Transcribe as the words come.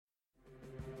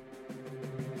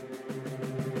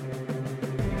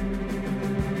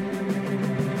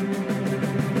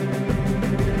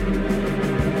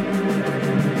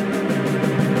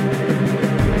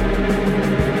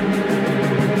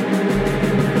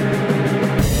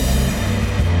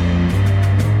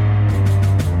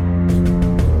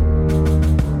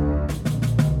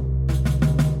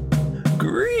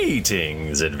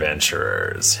Greetings,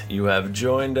 adventurers. You have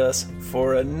joined us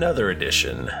for another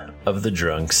edition of the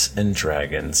Drunks and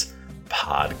Dragons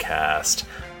podcast.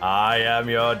 I am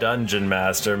your dungeon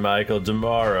master, Michael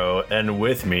Demaro, and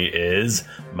with me is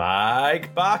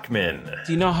Mike Bachman.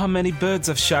 Do you know how many birds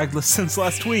I've shagged since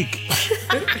last week?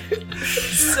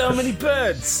 So many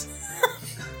birds.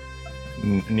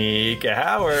 Nika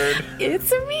Howard.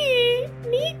 It's me,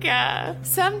 Nika.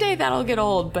 Someday that'll get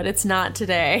old, but it's not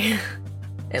today.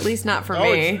 At least not for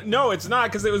me. No, it's not,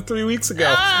 because it was 3 weeks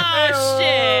ago. Oh,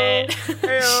 shit.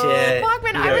 Shit.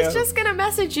 Bachman, I was just going to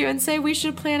message you and say we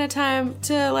should plan a time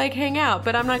to, hang out,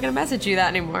 but I'm not going to message you that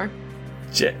anymore.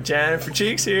 Jennifer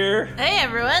Cheeks here. Hey,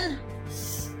 everyone.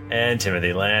 And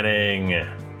Timothy Lanning.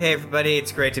 Hey, everybody.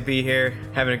 It's great to be here.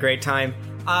 Having a great time.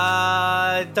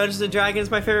 Dungeons & Dragons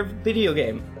is my favorite video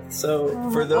game. So,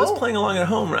 for those playing along at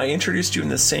home, I introduced you in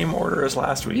the same order as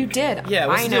last week. You did. Yeah,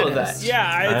 what's the deal with that? Yeah,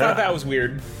 I thought that was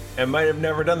weird. I might have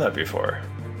never done that before.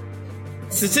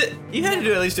 You had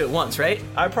to at least do it once, right?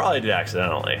 I probably did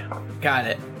accidentally. Got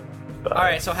it. But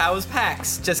Alright, so how was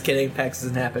PAX? Just kidding, PAX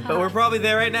doesn't happen. But we're probably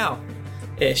there right now.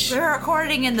 Ish. We're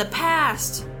recording in the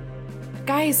past.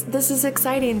 Guys, this is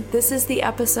exciting. This is the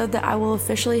episode that I will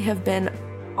officially have been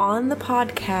on the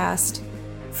podcast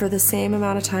for the same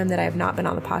amount of time that I have not been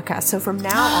on the podcast. So from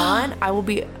now on, I will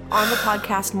be on the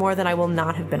podcast more than I will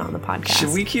not have been on the podcast. Should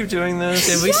we keep doing this?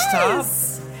 Did we stop?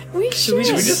 We should. Should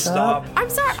we just stop? I'm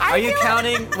sorry. Are you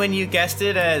counting when you guessed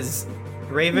it as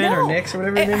Raven or Nyx or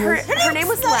whatever her name was? Her name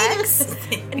was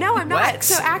Lex. No, I'm not. Lex?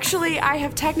 So actually, I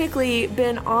have technically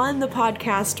been on the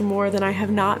podcast more than I have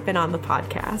not been on the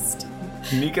podcast.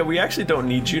 Nika, we actually don't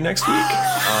need you next week.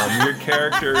 Your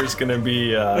character is going to be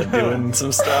doing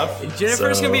some stuff.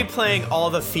 Jennifer's going to be playing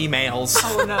all the females.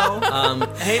 Oh, no.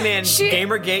 Hey, man,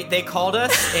 Gamergate, they called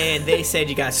us, and they said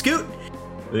you got scoot.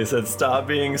 They said stop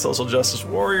being social justice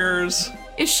warriors.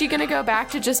 Is she going to go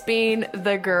back to just being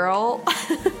the girl?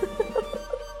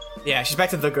 Yeah, she's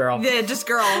back to the girl. Yeah, just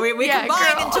girl. We Yeah,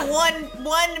 combined girl. into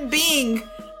one being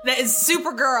that is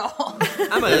super girl.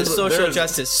 I'm a social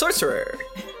justice sorcerer.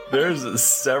 There's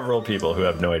several people who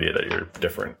have no idea that you're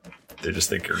different. They just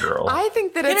think you're a girl. I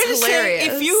think that Can I it's just hilarious.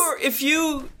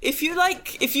 say,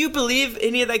 if you believe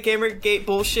any of that Gamergate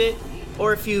bullshit,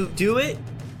 or if you do it,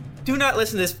 do not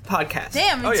listen to this podcast.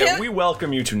 Damn, Oh yeah, Tim. we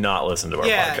welcome you to not listen to our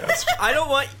podcast. I don't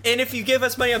want. And if you give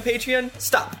us money on Patreon,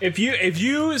 stop. If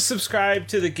you subscribe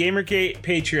to the Gamergate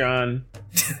Patreon,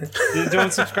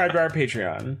 don't subscribe to our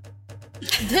Patreon.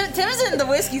 Tim's in the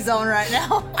whiskey zone right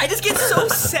now. I just get so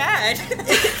sad, and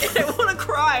I want to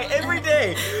cry every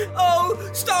day.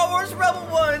 Oh, Star Wars Rebel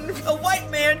One, a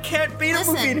white man can't beat a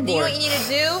movie Listen, anymore. you know what you need to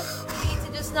do? You need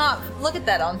to just not look at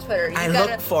that on Twitter. I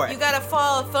look for it. You gotta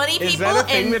follow funny people Is that a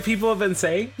thing and that people have been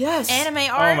saying? Yes. anime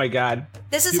art. Oh my god.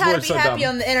 This is People how are to be so happy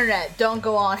dumb. on the internet. Don't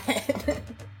go on it.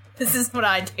 This is what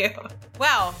I do.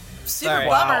 Wow. Super Sorry.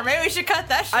 bummer. Wow. Maybe we should cut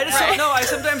that shit. I just right. don't know. I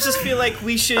sometimes just feel like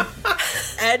we should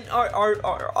add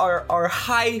our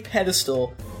high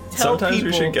pedestal. Tell Sometimes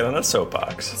people we should get on a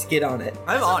soapbox. get on it.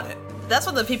 I'm on it. That's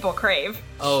what the people crave.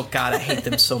 Oh god, I hate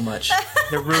them so much.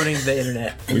 They're ruining the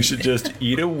internet. We should just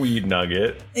eat a weed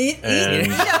nugget. Eat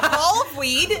And- a ball of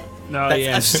weed. No, That's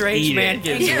yeah, a just strange eat man it.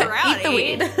 gives you. You're rowdy. Eat the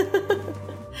weed.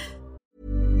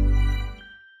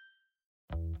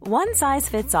 One size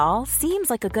fits all seems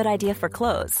like a good idea for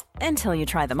clothes until you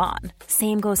try them on.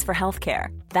 Same goes for healthcare.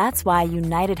 That's why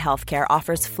United Healthcare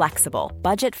offers flexible,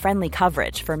 budget-friendly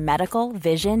coverage for medical,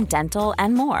 vision, dental,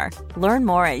 and more. Learn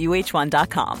more at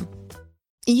uh1.com.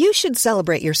 You should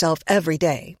celebrate yourself every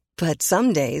day, but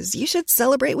some days you should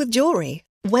celebrate with jewelry.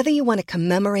 Whether you want to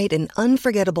commemorate an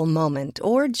unforgettable moment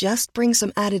or just bring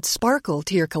some added sparkle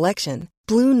to your collection,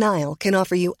 Blue Nile can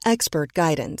offer you expert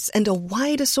guidance and a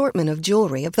wide assortment of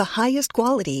jewelry of the highest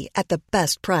quality at the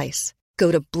best price.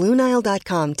 Go to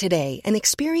BlueNile.com today and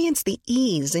experience the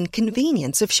ease and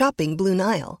convenience of shopping Blue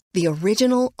Nile, the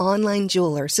original online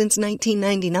jeweler since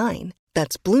 1999.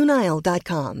 That's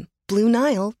BlueNile.com.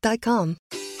 BlueNile.com.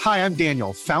 Hi, I'm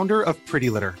Daniel, founder of Pretty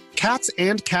Litter. Cats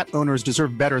and cat owners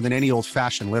deserve better than any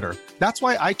old-fashioned litter. That's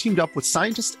why I teamed up with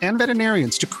scientists and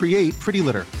veterinarians to create Pretty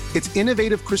Litter. Its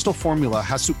innovative crystal formula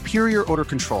has superior odor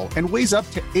control and weighs up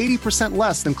to 80%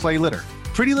 less than clay litter.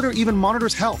 Pretty Litter even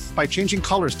monitors health by changing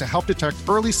colors to help detect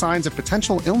early signs of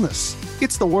potential illness.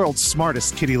 It's the world's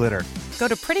smartest kitty litter. Go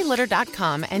to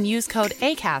prettylitter.com and use code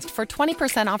ACAST for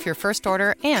 20% off your first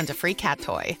order and a free cat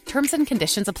toy. Terms and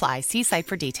conditions apply. See site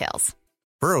for details.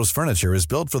 Burrow's furniture is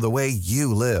built for the way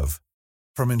you live.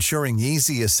 From ensuring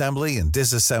easy assembly and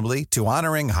disassembly to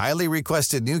honoring highly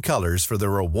requested new colors for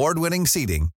their award-winning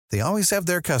seating, they always have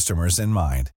their customers in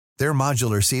mind. Their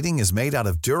modular seating is made out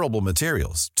of durable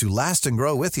materials to last and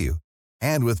grow with you.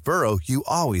 And with Burrow, you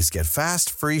always get fast,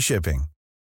 free shipping.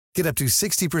 Get up to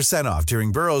 60% off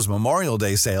during Burrow's Memorial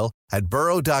Day sale at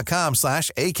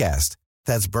burrow.com/ACAST.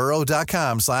 That's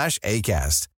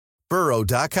burrow.com/ACAST.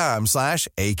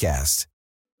 burrow.com/ACAST.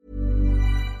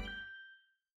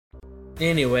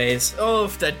 Anyways, I'm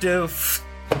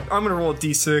gonna roll a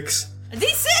d6. A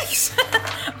D6!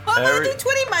 What about a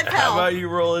D20, my pal? How about you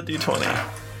roll a d20?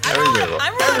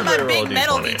 I'm rolling my big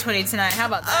metal D20 tonight. How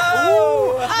about that?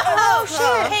 Oh,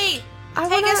 shit. Hey,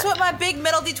 guess what my big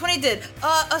metal D20 did?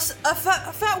 A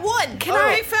fat one. Can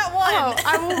I? Big fat one. Oh,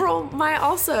 I will roll my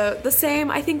also the same.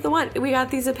 I think the one we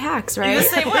got these at PAX, right? The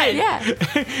same one. Yeah.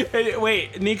 Hey,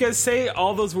 wait, Nika, say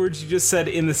all those words you just said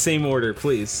in the same order,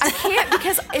 please. I can't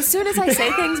because as soon as I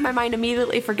say things, my mind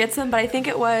immediately forgets them. But I think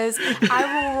it was I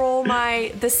will roll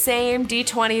the same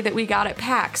D20 that we got at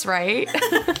PAX, right?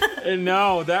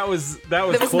 No, that was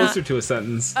closer to a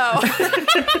sentence. Oh.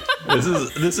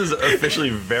 This is officially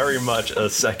very much a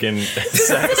second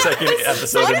episode in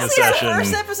the session. Our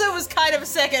first episode was kind of a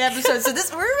second episode, so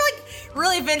we're like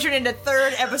really ventured into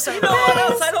third episode. You know what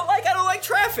else I don't like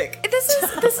traffic. This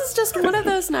is just one of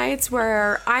those nights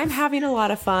where I'm having a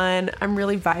lot of fun. I'm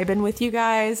really vibing with you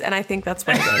guys, and I think that's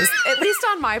what it is, at least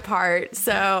on my part.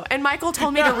 So, and Michael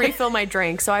told me to refill my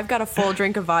drink, so I've got a full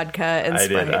drink of vodka and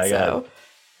Sprite. I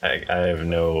have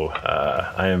no.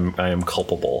 I am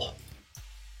culpable.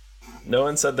 No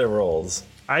one said their rolls.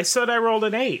 I said I rolled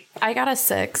an 8. I got a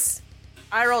 6.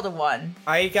 I rolled a 1.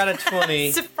 I got a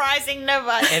 20. Surprising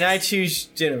nobody. And I choose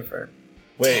Jennifer.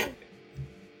 Wait.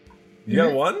 You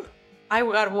got a 1? I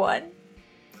got a 1.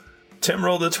 Tim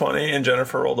rolled a 20 and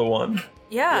Jennifer rolled a 1.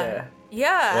 Yeah.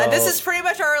 Well, this is pretty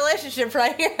much our relationship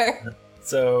right here.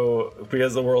 So,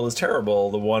 because the world is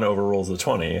terrible, the 1 overrules the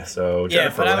 20. So,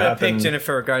 Jennifer, but I'm going to pick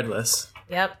Jennifer regardless.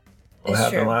 Yep. What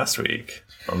happened last week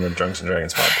on the Drunks and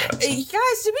Dragons podcast?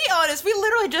 Guys, to be honest, we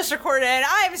literally just recorded it, and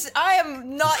I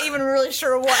am not even really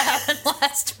sure what happened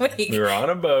last week. We were on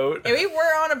a boat. And we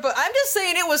were on a boat. I'm just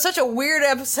saying it was such a weird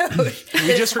episode.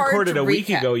 We just recorded a week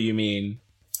ago, you mean?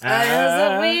 It was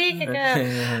a week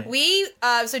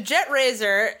ago. So Jet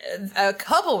Razor, a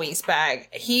couple weeks back,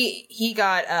 he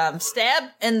got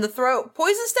stabbed in the throat.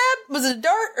 Poison stab? Was it a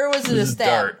dart or was it a stab?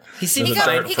 Dart. He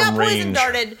got poison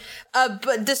darted.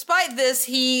 But despite this,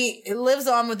 he lives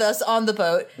on with us on the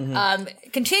boat.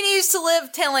 Continues to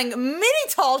live, telling many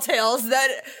tall tales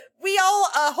that we all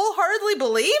wholeheartedly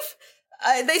believe.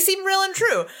 They seem real and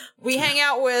true. We hang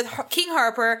out with King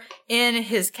Harper in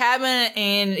his cabin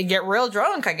and get real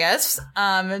drunk, I guess,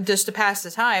 just to pass the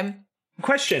time.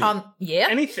 Question. Yeah.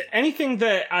 Anything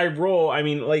that I roll, I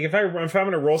mean, like if I'm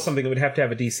going to roll something, it would have to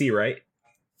have a DC, right?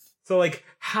 So, like,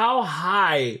 how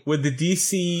high would the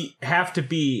DC have to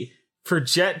be for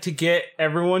Jet to get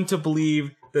everyone to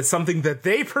believe that something that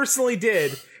they personally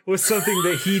did was something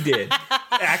that he did,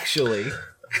 actually?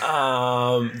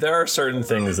 There are certain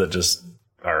things that just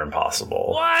are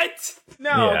impossible. What?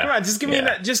 No, come on, just give me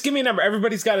a number.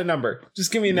 Everybody's got a number.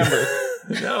 Just give me a number.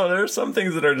 No, there are some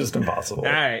things that are just impossible.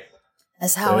 All right.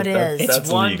 That's how it is.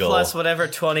 It's 1 legal. plus whatever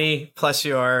 20 plus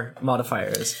your modifier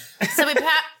is. So we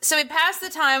passed the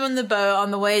time on the boat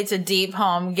on the way to Deep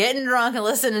Home, getting drunk and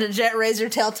listening to Jet Razor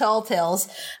tell tall tales.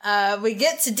 We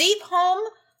get to Deep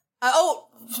Home.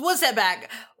 One step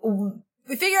back.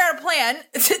 We figure out a plan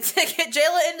to get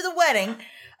Jayla into the wedding.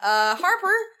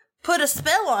 Harper put a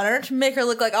spell on her to make her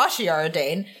look like Ashiara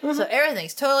Dane. So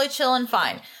everything's totally chill and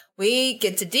fine. We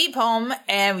get to Deep Home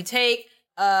and we take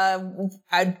a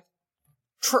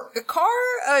car.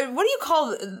 What do you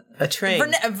call a train? What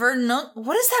is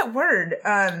that word?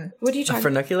 What are you talking?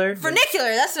 Vernacular.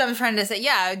 Vernacular. That's what I'm trying to say.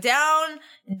 Yeah, down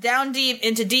deep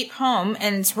into Deep Home,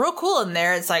 and it's real cool in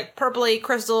there. It's like purpley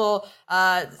crystal,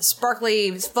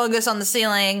 sparkly fungus on the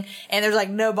ceiling, and there's like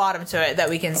no bottom to it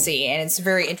that we can see, and it's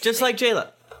very interesting. Just like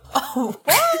Jayla. Oh,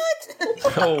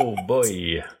 what? Oh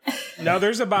boy. No,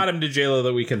 there's a bottom to JLo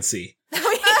that we can see.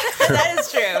 That is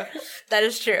true. That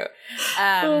is true.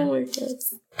 Oh my god.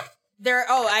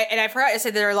 I forgot to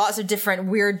say there are lots of different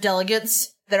weird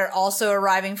delegates that are also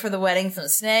arriving for the wedding. Some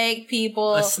snake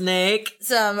people. A snake.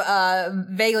 Some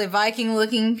vaguely Viking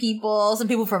looking people. Some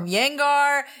people from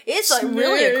Yengar. It's like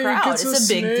really a crowd. It's a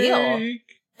big deal.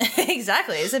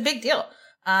 Exactly. It's a big deal.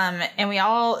 And we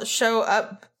all show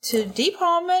up to Deep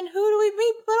Home, and who do we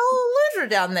meet but old Ludra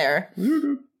down there?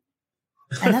 And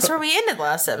that's where we ended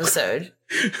last episode.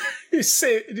 Did you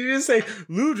just say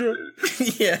Ludra?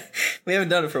 Yeah, we haven't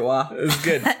done it for a while. It was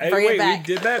good. Bring it back.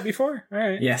 We did that before? All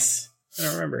right. Yes. I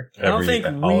don't remember. I don't think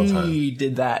we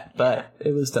did that, but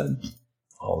it was done.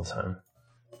 All the time.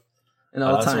 in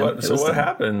all the time. So what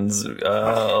happens?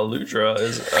 Aludra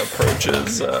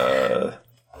approaches.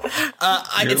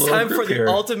 It's time for the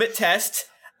ultimate test.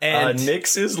 And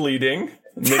Nyx is leading.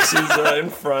 Nyx is in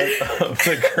front of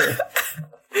the group.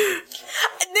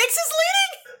 Nyx is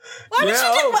leading? Why would she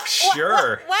do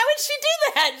sure. Why would she do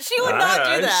that? She would not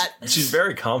do that. She's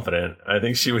very confident. I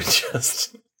think she would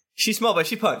just... She's small, but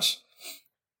she punch.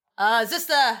 Is this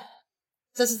the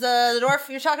dwarf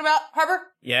you're talking about, Harper?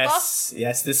 Yes, Boss?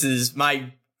 yes, this is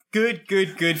my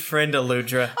good friend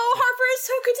Aludra. Oh, Harper, it's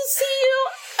so good to see you.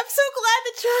 I'm so glad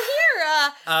that you're here.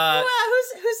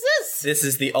 Who's this? This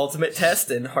is the ultimate test,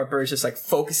 and Harper is just like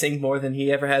focusing more than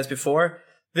he ever has before.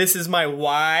 This is my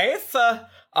wife,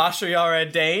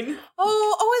 Ashiara Dane.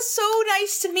 Oh, it's so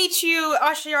nice to meet you,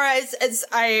 Ashiara.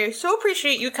 I so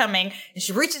appreciate you coming. And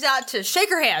she reaches out to shake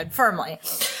her hand firmly.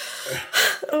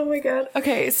 Oh my god.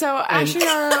 Okay, so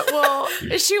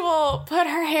Ashiara she will put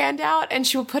her hand out, and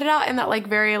she will put it out in that like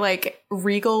very like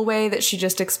regal way that she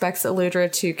just expects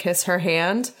Aludra to kiss her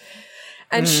hand.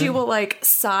 And she will like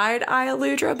side eye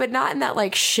Aludra, but not in that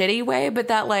like shitty way, but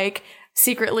that like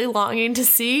secretly longing to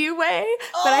see you way.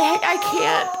 But I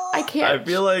can't. I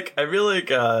feel like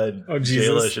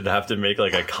Jayla should have to make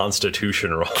like a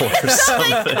constitution roll or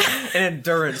something. An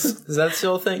endurance. Is that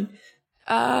still a thing?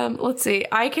 Let's see.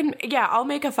 I'll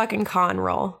make a fucking con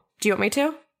roll. Do you want me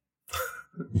to?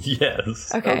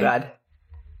 Yes. Okay. Oh god.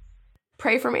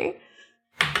 Pray for me.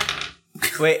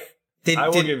 Wait. I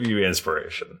will give you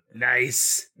inspiration.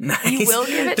 Nice. You will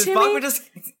give it to me?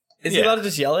 Is he allowed to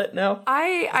just yell it now?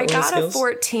 I got a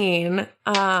 14.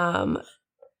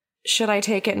 Should I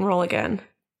take it and roll again?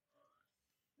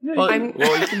 Well, you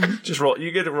can just roll.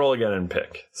 You get to roll again and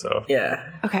pick. So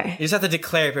yeah. Okay. You just have to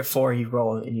declare before you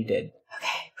roll, and you did.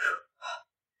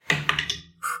 Okay.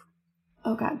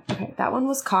 Oh god. Okay, that one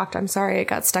was cocked. I'm sorry. It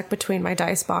got stuck between my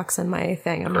dice box and my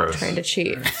thing. I'm not trying to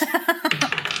cheat.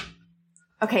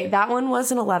 Okay, that one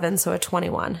was an 11, so a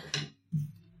 21.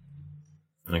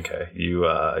 Okay,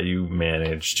 you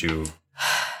managed to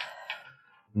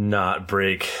not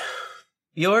break.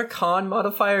 Your con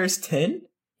modifier is 10?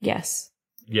 Yes.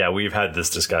 Yeah, we've had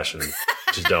this discussion.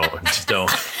 Just don't. How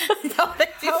is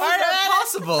that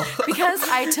possible? Because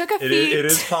I took a feat. It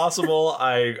is possible.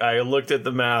 I looked at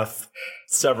the math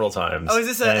several times. Oh, is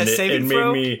this a saving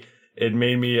throw? It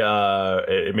made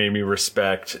me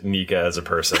respect Nika as a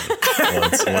person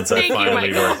once I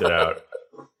finally worked it out.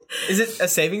 Is it a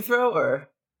saving throw or?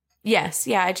 Yes,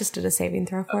 yeah, I just did a saving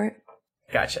throw for it.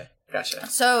 Gotcha.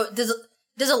 So does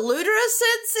Aludra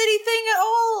sense anything at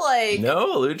all? Like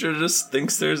no, Aludra just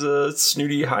thinks there's a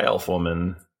snooty high elf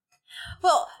woman.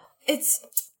 Well,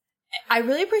 I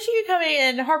really appreciate you coming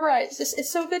in, Harper.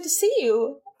 It's so good to see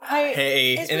you.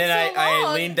 And then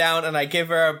I lean down and I give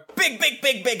her a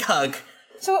big hug.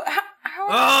 So how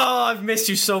I've missed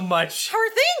you so much. How are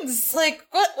things? Like,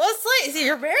 what's like? See,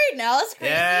 you're married now. That's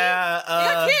crazy. Yeah.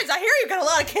 You got kids. I hear you got a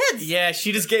lot of kids. Yeah,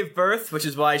 she just gave birth, which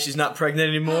is why she's not pregnant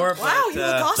anymore. Wow, you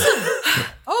look awesome.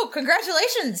 Oh,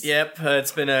 congratulations. Yep,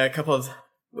 it's been a couple of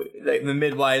the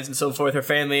midwives and so forth. Her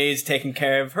family's taking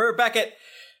care of her back at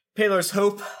Paylor's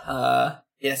Hope.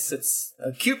 Yes, it's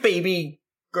a cute baby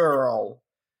girl.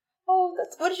 Oh,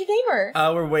 what did you name her?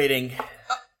 We're waiting.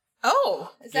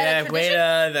 Is that a tradition?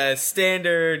 Weta, the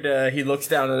standard. He looks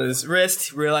down at his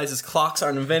wrist, realizes clocks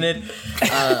aren't invented.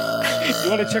 You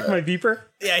want to check my beeper?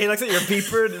 Yeah, he looks at your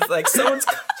beeper and it's like, someone's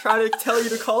trying to tell you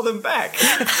to call them back.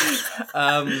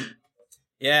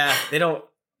 Yeah, they don't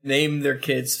name their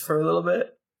kids for a little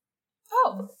bit.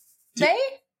 Oh, they?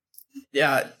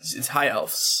 Yeah, it's high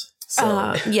elves.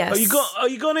 So. Yes. Are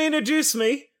you going to introduce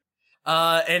me?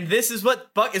 And this is what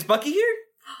is Bucky here?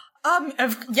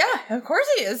 Yeah, of course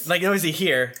he is. Like, is he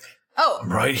here? Oh,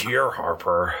 I'm right here,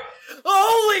 Harper.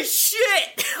 Holy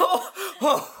shit!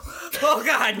 Oh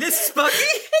god, this is Bucky?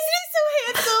 Isn't he so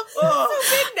handsome? So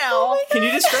big now. Can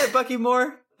you describe Bucky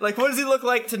more? Like, what does he look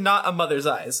like to not a mother's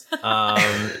eyes?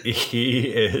 He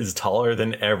is taller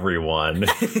than everyone.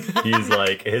 He's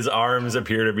like, his arms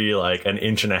appear to be like an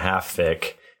inch and a half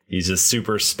thick. He's just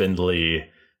super spindly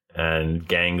and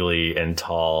gangly and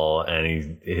tall,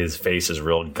 and his face is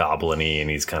real goblin-y, and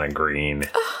he's kind of green.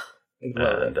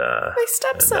 And my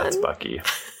stepson. And that's Bucky.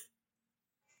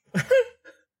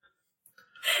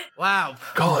 Wow.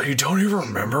 God, you don't even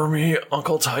remember me,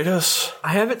 Uncle Titus? I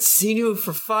haven't seen you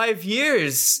for 5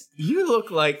 years. You look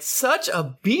like such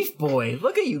a beef boy.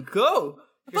 Look at you go.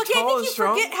 You're Bucky, tall I and think you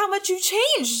strong. forget how much you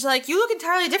changed. Like, you look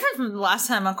entirely different from the last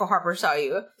time Uncle Harper saw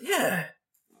you. Yeah.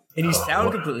 And you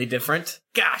sound completely different.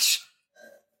 Gosh.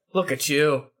 Look at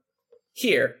you.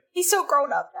 Here. He's so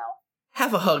grown up now.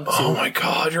 Have a hug, too. Oh my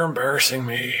God, you're embarrassing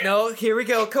me. No, here we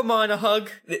go. Come on, a hug.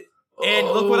 And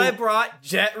look what I brought,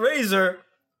 Jet Razor.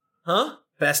 Huh?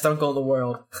 Best uncle in the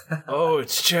world. Oh,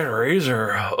 it's Jet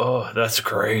Razor. Oh, that's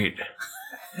great.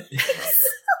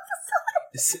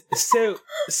 So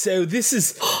this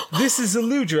is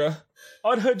Aludra.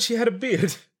 I'd heard she had a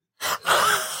beard.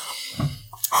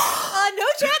 No,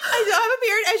 Jet, I don't have a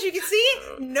beard. As you can see,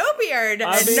 no beard.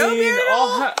 No beard at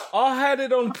all. I had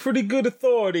it on pretty good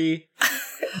authority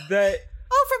that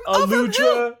from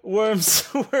Aludra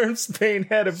Wormsbane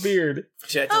had a beard.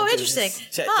 Jet, interesting.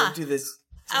 Jet, Huh. don't do this.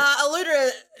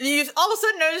 Aludra, you all of a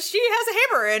sudden notice she has a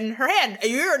hammer in her hand.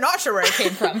 You're not sure where it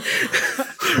came from.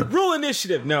 Roll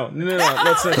initiative. No.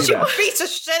 Let's not do She that. beats the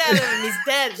shit out of him. He's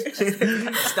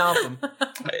dead. Stomp him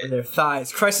in their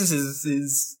thighs. Crisis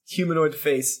his humanoid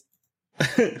face.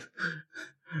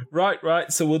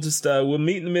 Right. So we'll just we'll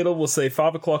meet in the middle. We'll say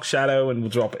 5 o'clock shadow, and we'll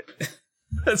drop it.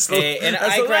 That's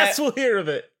the last we'll hear of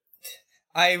it.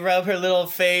 I rub her little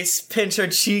face, pinch her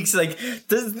cheeks, like,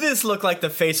 does this look like the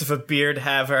face of a beard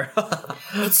haver?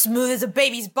 It's smooth as a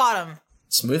baby's bottom.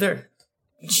 Smoother.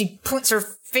 She points her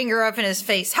finger up in his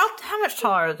face. How much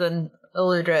taller than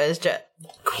Aludra is Jet?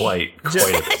 Quite a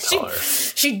bit taller.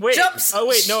 She jumps. Oh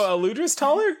wait, no, Aludra's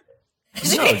taller?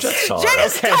 No, Jet's taller. Jet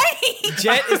is tiny.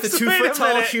 Jet is the 2 foot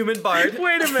tall human bard.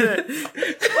 Wait a minute.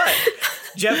 What?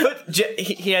 Jet,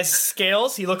 he has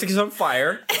scales. He looks like he's on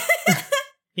fire.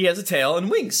 He has a tail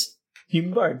and wings.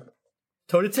 Human bard.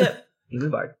 Toe to tip. Human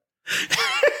bard.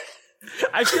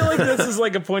 I feel like this is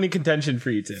like a point of contention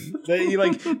for you, Tim.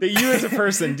 That you as a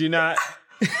person do not.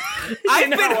 I've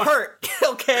been hurt.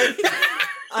 Okay.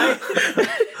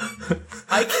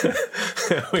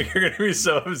 You're going to be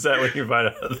so upset when you find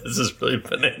out that this is really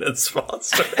Banana's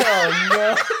sponsor. Oh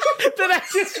no! That I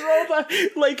just rolled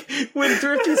like when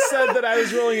Thrifty said that I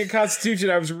was rolling a Constitution,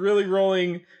 I was really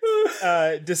rolling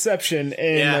deception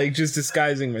and like just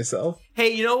disguising myself.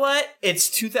 Hey, you know what? It's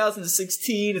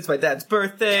 2016. It's my dad's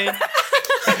birthday.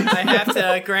 I have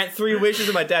to grant 3 wishes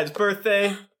on my dad's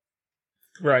birthday.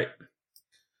 Right.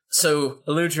 So,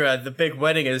 Aludra, the big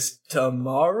wedding is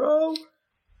tomorrow?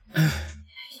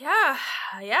 Yeah,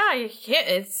 I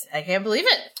can't believe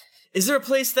it. Is there a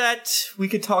place that we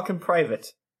could talk in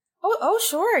private? Oh,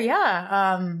 sure,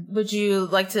 yeah. Would you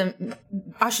like to,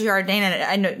 Asha Yardane,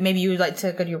 I know maybe you would like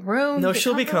to go to your room? No,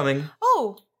 she'll be coming.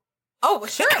 Oh,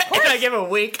 sure, of course. I give a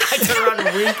wink. I turn around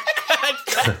and wink.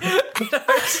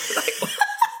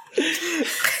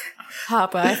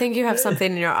 Papa, I think you have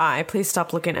something in your eye. Please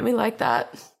stop looking at me like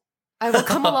that. I will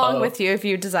come along with you if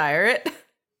you desire it.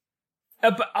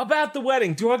 About the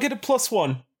wedding, do I get a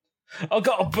 +1? I've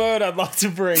got a bird I'd like to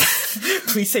bring.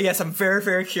 Please say yes. I'm very,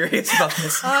 very curious about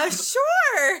this.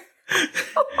 Sure.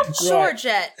 Sure, Right.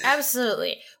 Jet.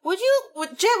 Absolutely. Would you,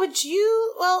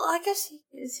 well, I guess,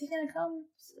 is he gonna come?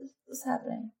 What's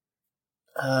happening?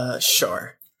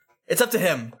 Sure. It's up to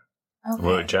him. Okay.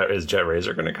 Well, is Jet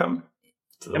Razor going to come?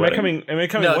 Am I coming No,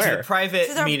 where? to the private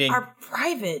This is meeting. our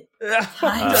private.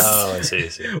 Oh, I see.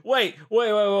 Wait.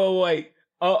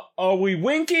 Are we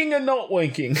winking or not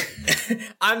winking?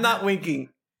 I'm not winking.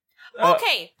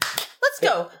 Okay, let's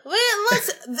go.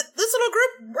 This little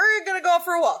group, we're gonna go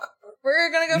for a walk.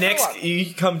 We're gonna go for a Next, walk.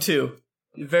 you come too.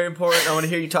 Very important. I want to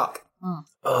hear you talk.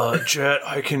 Jet,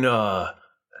 I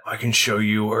can show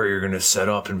you where you're going to set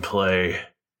up and play.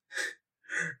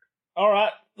 All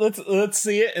right, let's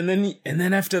see it, and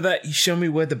then after that, you show me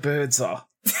where the birds are.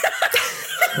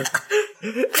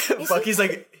 Bucky's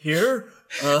like, here?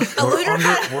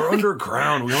 We're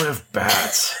underground. We only have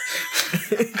bats.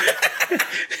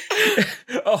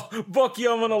 Oh, Bucky,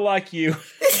 I'm gonna like you.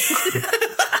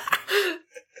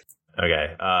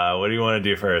 Okay, what do you want to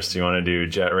do first? Do you want to do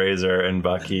Jet Razor and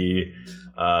Bucky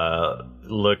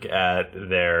look at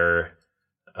their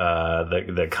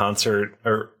the concert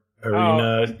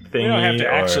arena thingy? We don't have to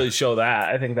or- actually show that.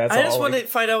 I think that's. I just all want to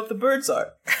find out what the birds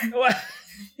are.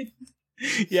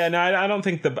 Yeah, no, I don't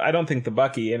think the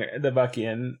Bucky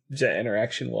and Jet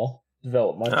interaction will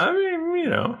develop much. I mean,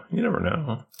 you never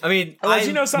know. I mean, Unless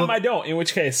you know something I don't, in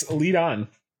which case, lead on.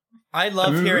 I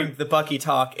love hearing the Bucky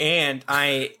talk, and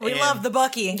We love the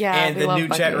Bucky. Yeah, and we the love new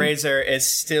Bucky. Jet Razor is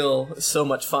still so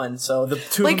much fun. So the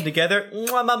two of them together,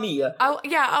 mamma mia.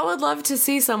 I would love to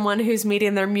see someone who's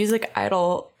meeting their music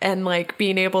idol and like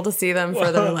being able to see them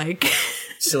for their like.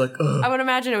 So like, ugh. I would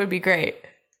imagine it would be great.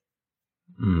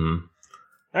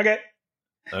 Okay.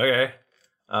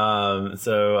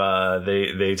 So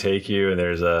they take you, and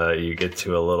there's you get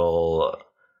to a little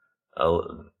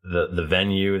the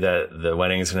venue that the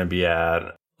wedding's going to be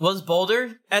at. Was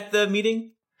Boulder at the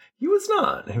meeting? He was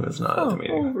not at the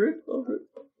meeting. Rude.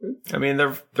 I mean,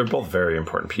 they're both very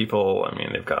important people. I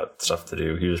mean, they've got stuff to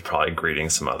do. He was probably greeting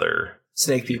some other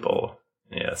Snake people.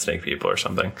 snake people or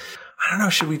something. I don't know.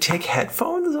 Should we take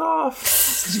headphones off?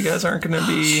 Because you guys aren't going to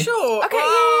be... Sure. Okay,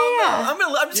 yeah.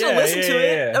 I'm just gonna listen to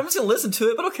it. I'm just gonna listen to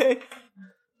it, but okay.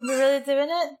 We're really doing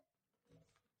it?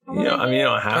 You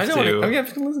don't have to. I'm gonna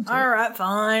listen to it. All right,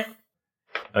 fine.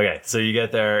 Okay, so you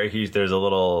get there. There's a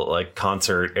little like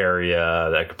concert area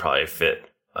that could probably fit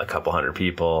a couple hundred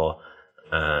people,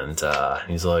 and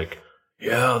he's like,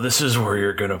 "Yeah, this is where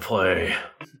you're gonna play."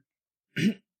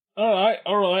 All right.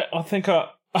 I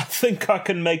think I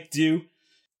can make do.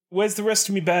 Where's the rest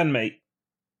of me band, mate?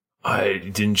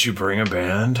 Didn't you bring a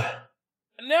band?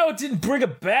 No, I didn't bring a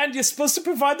band. You're supposed to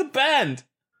provide the band.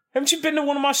 Haven't you been to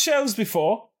one of my shows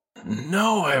before?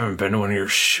 No, I haven't been to one of your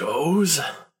shows.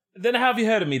 Then how have you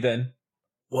heard of me then?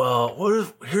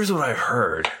 Well, here's what I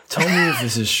heard. Tell me if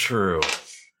this is true.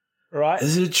 Right?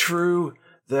 Is it true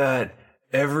that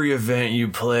every event you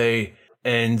play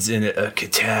ends in a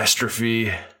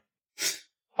catastrophe?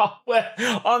 Oh, well,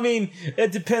 I mean,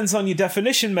 it depends on your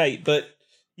definition, mate, but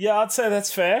yeah, I'd say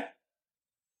that's fair.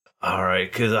 All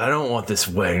right, because I don't want this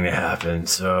wedding to happen,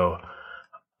 so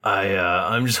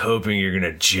I'm just hoping you're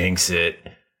going to jinx it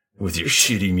with your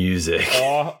shitty music.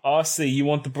 Oh, I see. You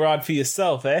want the bride for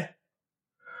yourself, eh?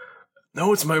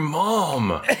 No, it's my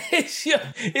mom. It's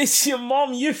your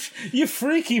mom. You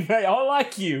freaky, mate. I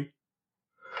like you.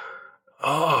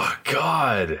 Oh,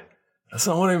 God. That's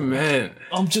not what I meant.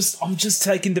 I'm just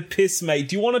taking the piss, mate.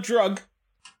 Do you want a drug?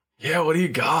 Yeah, what do you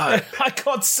got? I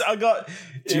got.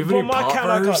 Do you have any my count,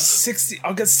 I got poppers?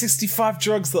 65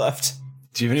 drugs left.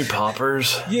 Do you have any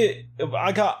poppers? Yeah,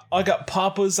 I got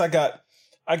poppers. I got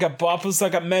boppers. I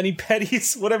got mani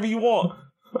petties. Whatever you want.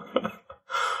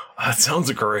 That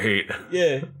sounds great.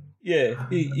 Yeah.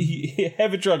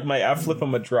 Have a drug, mate. I flip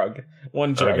him a drug.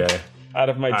 One drug out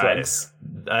of my drugs.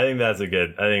 I think that's a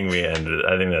good. I think we ended.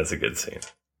 I think that's a good scene.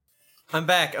 I'm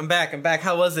back.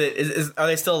 How was it? Are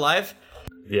they still alive?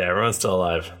 Yeah, everyone's still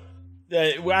alive.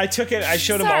 I took it. I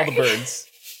showed him all the birds.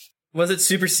 Was it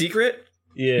super secret?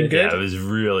 Yeah. Yeah, it was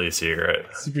really secret.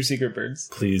 Super secret birds.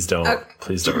 Please don't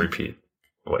repeat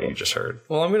what you just heard.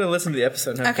 Well, I'm gonna listen to the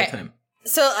episode and have a good time.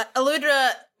 So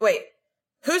Aludra, wait,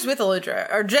 who's with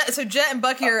Aludra? Or Jet? So Jet and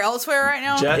Bucky are elsewhere right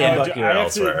now. Jet and Bucky are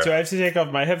elsewhere. Do I have to take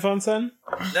off my headphones then?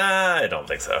 Nah, I don't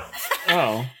think so.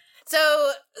 Oh.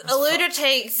 So Aludra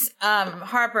takes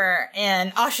Harper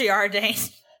and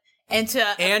Ashiardane into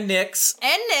and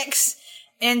Nyx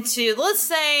into, let's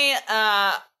say,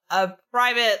 a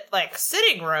private like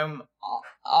sitting room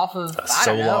off of I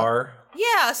don't know. Solar.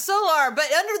 Yeah, solar,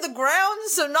 but under the ground,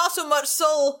 so not so much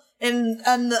soul in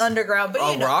the underground, but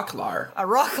a rocklar. A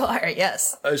rocklar,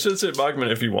 yes. I should say, Bachman,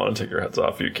 if you want to take your heads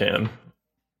off, you can.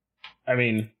 I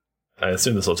mean, I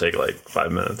assume this will take like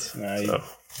 5 minutes. No,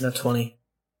 20.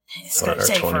 It's gonna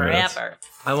take forever. Minutes.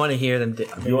 I want to hear them.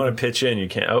 If you want to pitch in, you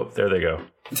can't. Oh, there they go.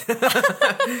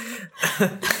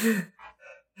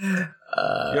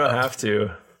 You don't have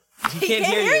to. He can't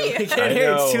hear you. He can't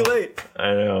hear you. It's too late.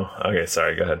 I know. Okay,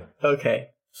 sorry. Go ahead. Okay.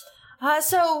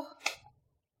 So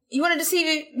you wanted to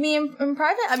see me in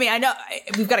private? I mean, I know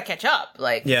we've got to catch up.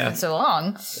 Like, it's been so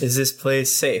long. Is this place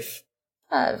safe?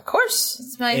 Of course,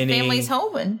 it's my family's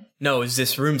home. And no, is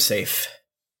this room safe?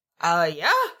 Yeah.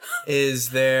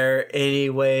 Is there any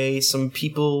way some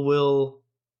people will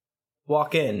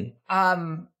walk in?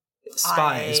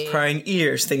 Spies, prying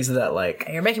ears, things of that like.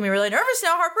 You're making me really nervous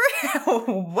now, Harper.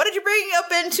 What did you bring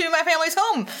up into my family's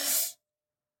home?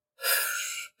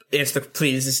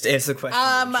 Please just answer the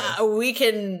question. We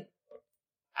can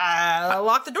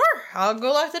lock the door. I'll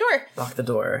go lock the door. Lock the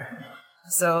door.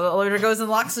 So Aludra goes and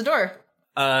locks the door.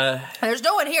 There's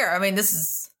no one here. I mean,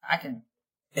 I can.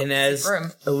 And as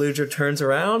Aludra turns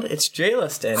around, it's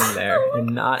Jayla standing there,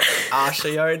 and not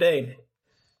Asha Yardane.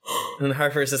 And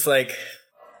Harper's just like,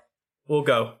 we'll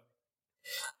go.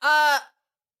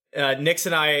 Nyx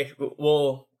and I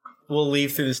will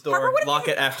leave through this door. Harper, lock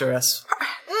it after us.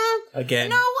 Again.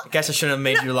 No. I guess I shouldn't have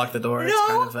made you lock the door. It's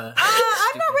kind of I'm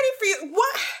not ready for you.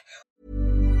 What?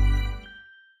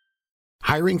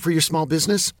 Hiring for your small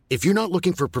business? If you're not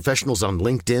looking for professionals on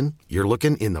LinkedIn, you're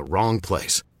looking in the wrong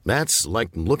place. That's like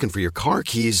looking for your car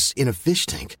keys in a fish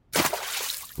tank.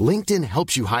 LinkedIn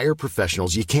helps you hire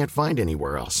professionals you can't find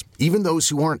anywhere else, even those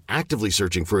who aren't actively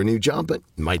searching for a new job but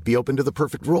might be open to the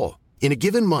perfect role. In a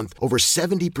given month, over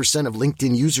 70% of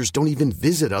LinkedIn users don't even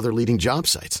visit other leading job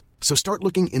sites. So start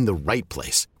looking in the right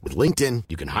place. With LinkedIn,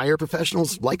 you can hire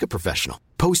professionals like a professional.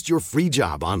 Post your free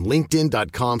job on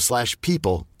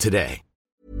linkedin.com/people today.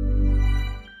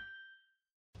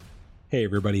 Hey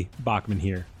everybody, Bachman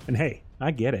here. And hey,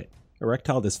 I get it.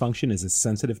 Erectile dysfunction is a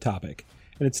sensitive topic,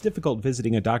 and it's difficult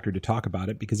visiting a doctor to talk about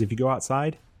it because if you go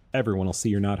outside, everyone will see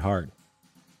you're not hard.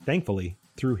 Thankfully,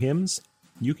 through HIMS,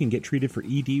 you can get treated for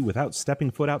ED without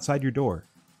stepping foot outside your door.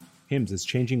 HIMS is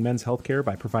changing men's healthcare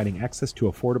by providing access to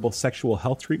affordable sexual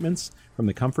health treatments from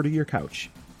the comfort of your couch.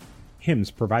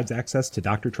 HIMS provides access to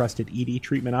doctor-trusted ED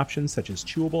treatment options such as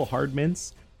chewable hard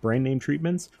mints, brand name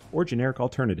treatments, or generic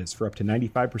alternatives for up to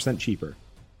 95% cheaper.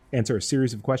 Answer a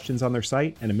series of questions on their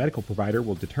site, and a medical provider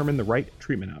will determine the right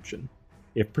treatment option.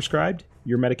 If prescribed,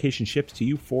 your medication ships to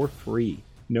you for free,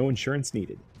 no insurance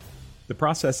needed. The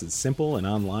process is simple and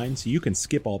online, so you can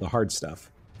skip all the hard stuff.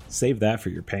 Save that for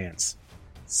your pants.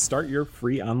 Start your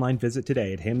free online visit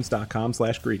today at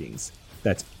hims.com/greetings.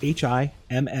 That's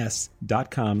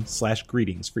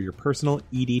HIMS.com/greetings for your personal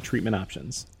ED treatment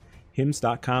options.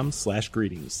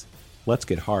 hims.com/greetings. Let's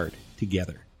get hard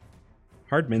together.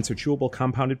 Hard mints are chewable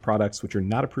compounded products which are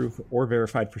not approved or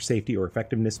verified for safety or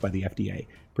effectiveness by the FDA.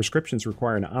 Prescriptions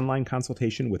require an online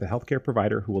consultation with a healthcare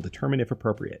provider who will determine if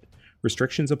appropriate.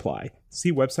 Restrictions apply.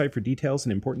 See website for details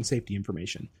and important safety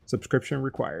information. Subscription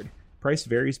required. Price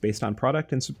varies based on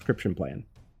product and subscription plan.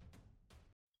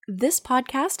 This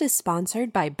podcast is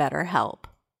sponsored by BetterHelp.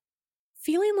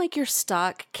 Feeling like you're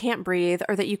stuck, can't breathe,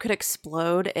 or that you could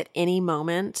explode at any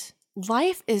moment?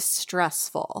 Life is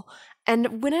stressful.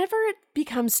 And whenever it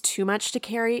becomes too much to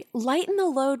carry, lighten the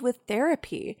load with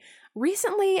therapy.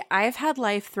 Recently, I've had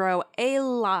life throw a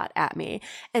lot at me,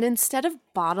 and instead of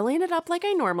bottling it up like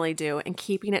I normally do and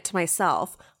keeping it to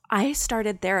myself, I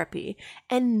started therapy,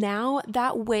 and now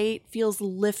that weight feels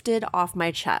lifted off my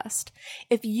chest.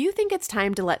 If you think it's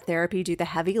time to let therapy do the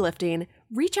heavy lifting,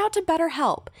 reach out to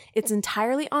BetterHelp. It's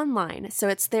entirely online, so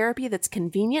it's therapy that's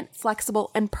convenient,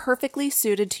 flexible, and perfectly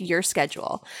suited to your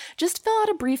schedule. Just fill out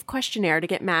a brief questionnaire to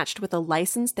get matched with a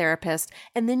licensed therapist,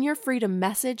 and then you're free to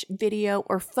message, video,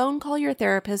 or phone call your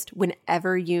therapist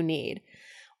whenever you need.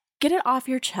 Get it off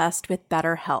your chest with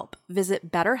BetterHelp.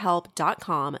 Visit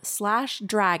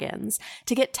betterhelp.com/dragons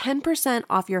to get 10%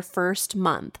 off your first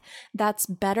month. That's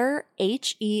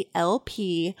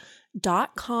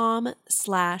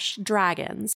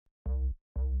betterhelp.com/dragons.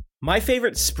 My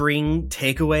favorite spring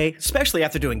takeaway, especially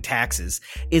after doing taxes,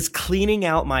 is cleaning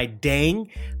out my dang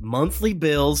monthly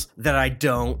bills that I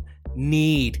don't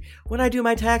need. When I do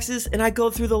my taxes and I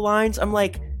go through the lines, I'm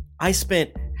like, I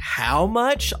spent how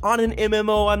much on an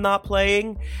MMO I'm not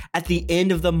playing? At the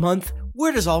end of the month,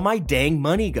 where does all my dang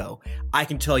money go? I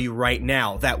can tell you right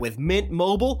now that with Mint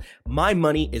Mobile, my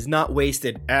money is not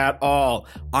wasted at all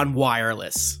on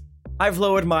wireless. I've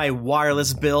lowered my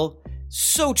wireless bill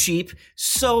so cheap,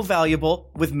 so valuable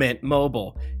with Mint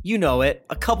Mobile. You know it.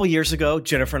 A couple years ago,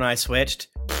 Jennifer and I switched.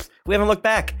 We haven't looked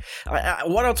back.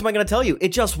 What else am I going to tell you? It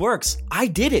just works. I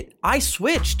did it. I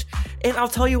switched. And I'll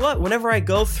tell you what, whenever I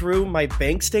go through my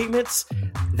bank statements,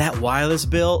 that wireless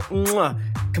bill,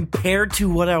 compared to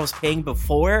what I was paying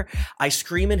before, I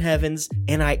scream in heavens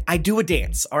and I do a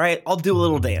dance, all right? I'll do a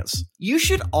little dance. You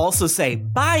should also say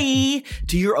bye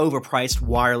to your overpriced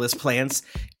wireless plans.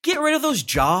 Get rid of those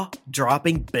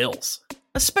jaw-dropping bills,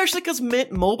 especially because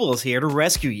Mint Mobile is here to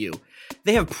rescue you.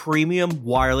 They have premium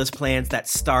wireless plans that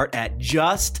start at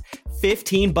just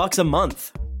 $15 a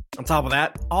month. On top of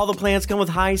that, all the plans come with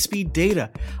high-speed data,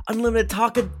 unlimited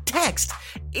talk and text,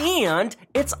 and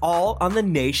it's all on the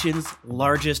nation's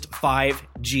largest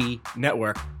 5G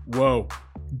network. Whoa.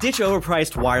 Ditch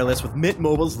overpriced wireless with Mint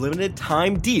Mobile's limited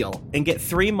time deal and get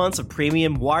 3 months of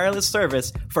premium wireless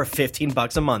service for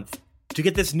 $15 a month. To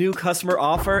get this new customer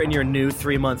offer and your new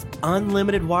 3-month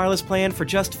unlimited wireless plan for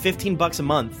just $15 a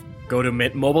month, go to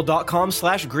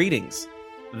mintmobile.com/greetings.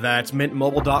 That's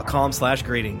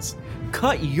mintmobile.com/greetings.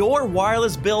 Cut your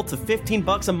wireless bill to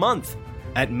 $15 a month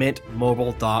at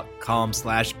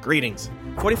mintmobile.com/greetings.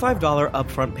 $45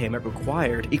 upfront payment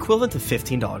required, equivalent to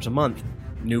 $15 a month.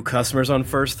 New customers on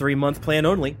first 3-month plan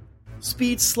only.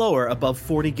 Speed slower above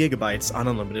 40 gigabytes on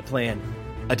unlimited plan.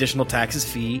 Additional taxes,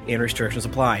 fee, and restrictions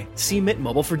apply. See Mint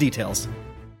Mobile for details.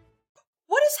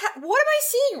 What am I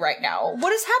seeing right now?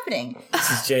 What is happening? This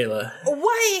is Jayla.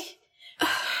 Why?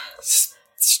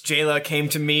 Jayla came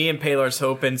to me and Paylor's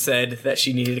Hope and said that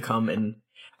she needed to come, and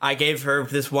I gave her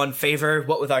this one favor,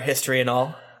 what with our history and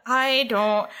all. I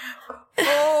don't...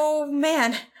 Oh,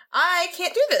 man. I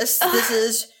can't do this. This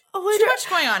is too much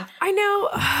going on. I know.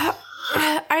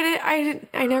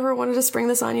 I never wanted to spring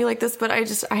this on you like this, but I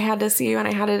had to see you and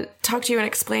I had to talk to you and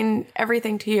explain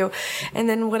everything to you. And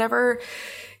then whatever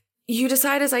you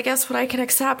decide is, I guess, what I can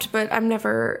accept, but I'm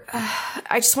never...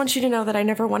 I just want you to know that I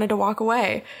never wanted to walk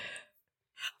away.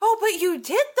 Oh, but you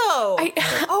did, though. You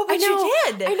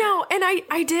did. I know, and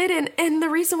I did, and the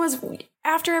reason was,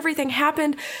 after everything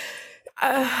happened,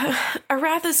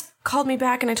 Arathis called me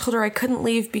back, and I told her I couldn't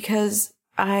leave because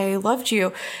I loved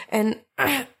you, and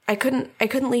I I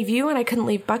couldn't leave you, and I couldn't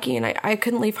leave Bucky, and I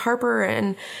couldn't leave Harper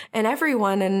and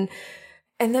everyone. And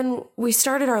then we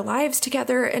started our lives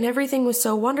together, and everything was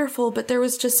so wonderful, but there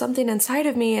was just something inside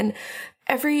of me, and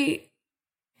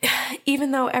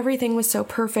even though everything was so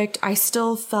perfect, I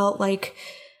still felt like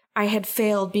I had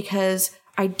failed because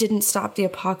I didn't stop the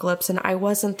apocalypse, and I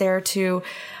wasn't there to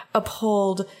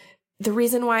uphold the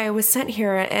reason why I was sent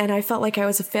here. And I felt like I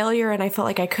was a failure, and I felt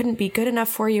like I couldn't be good enough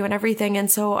for you and everything. And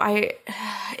so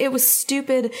it was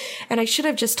stupid, and I should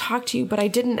have just talked to you, but I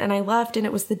didn't, and I left, and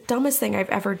it was the dumbest thing I've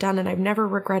ever done, and I've never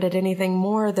regretted anything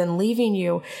more than leaving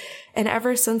you. And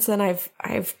ever since then,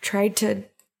 I've tried to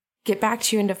get back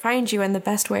to you and to find you, and the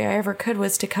best way I ever could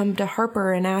was to come to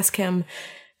Harper and ask him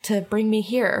to bring me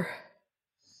here.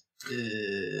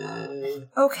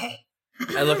 Okay.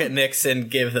 I look at Nyx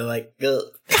and give the like,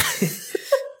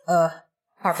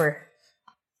 Harper,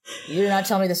 you did not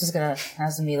tell me this was gonna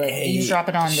have to be like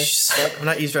eavesdropping on this. I'm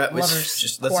not eavesdropping. Let's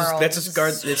just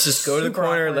go to the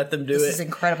corner and let them do it. This is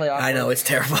incredibly awkward. I know, it's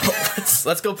terrible.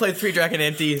 let's go play 3 Dragon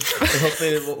Empty, and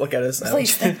hopefully they won't look at us.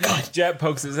 Please, thank God. Jet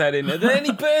pokes his head in. Are there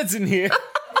any birds in here?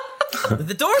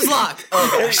 The door's locked.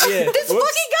 Oh, yeah. This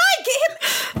fucking guy, get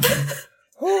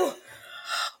him.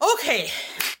 Okay.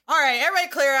 All right, everybody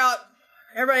clear out.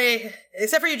 Everybody,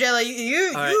 except for you, Jayla,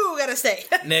 you gotta stay.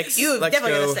 Nyx, you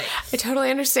definitely gotta stay. I totally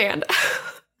understand.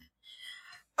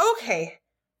 Okay.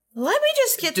 Let me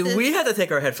just get Do we have to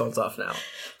take our headphones off now?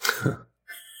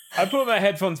 I put my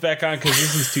headphones back on because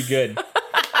this is too good.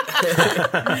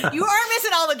 You are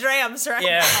missing all the drams, right?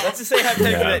 Yeah, let's just say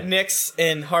hypothetically that Nyx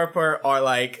and Harper are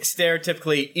like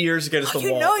stereotypically ears against the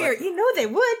wall. You know they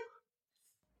would.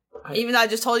 Even though I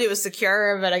just told you it was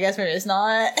secure, but I guess maybe it's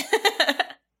not.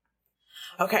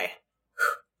 Okay.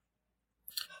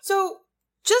 So,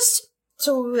 just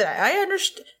so that I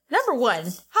understand. Number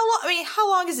one, how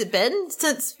long has it been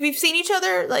since we've seen each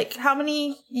other? Like, how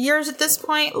many years at this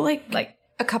point? Like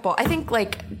a couple. I think,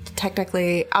 like,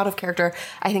 technically, out of character,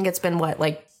 I think it's been, what,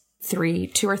 like 2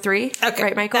 or 3? Okay.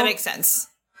 Right, Michael? That makes sense.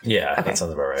 Yeah, Okay. that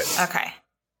sounds about right. Okay.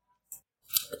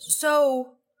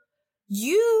 So,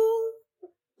 you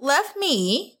left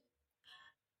me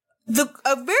a very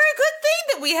good thing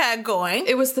that we had going.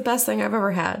 It was the best thing I've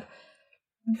ever had.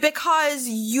 Because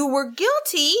you were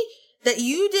guilty that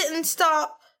you didn't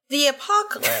stop the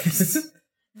apocalypse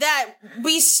that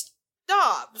we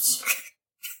stopped.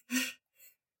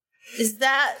 Is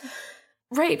that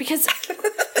right? Because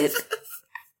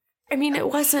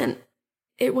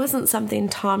it wasn't something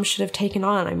Tom should have taken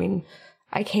on. I mean,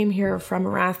 I came here from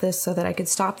Arathis so that I could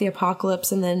stop the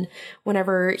apocalypse, and then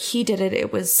whenever he did it,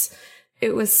 it was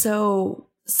so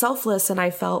selfless, and I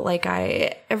felt like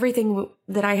everything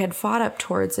that I had fought up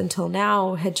towards until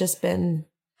now had just been,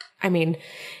 I mean,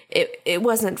 it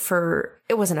wasn't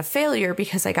a failure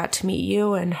because I got to meet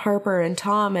you and Harper and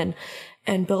Tom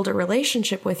and build a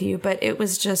relationship with you, but it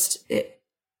was just,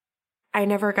 I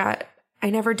never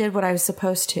did what I was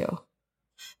supposed to.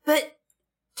 But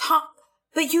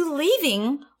you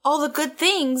leaving all the good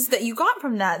things that you got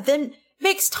from that then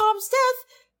makes Tom's death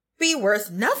be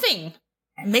worth nothing.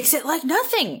 It makes it like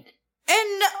nothing.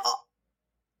 And then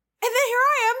here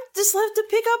I am, just left to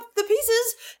pick up the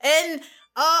pieces. And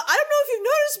I don't know if you've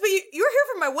noticed, but you're here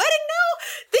for my wedding now.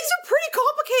 Things are pretty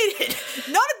complicated.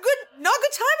 Not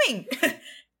good timing.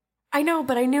 I know,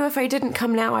 but I knew if I didn't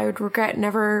come now, I would regret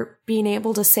never being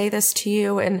able to say this to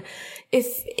you. And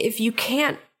if you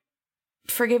can't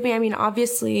forgive me, I mean,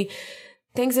 obviously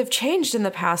things have changed in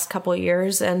the past couple of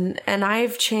years, and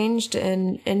I've changed,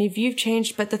 and if you've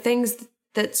changed, but the things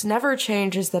that's never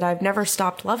changed is that I've never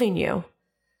stopped loving you.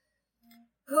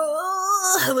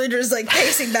 Ludra's like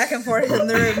pacing back and forth in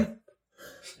the room.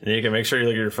 You can make sure you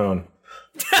look at your phone.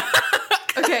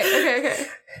 Okay.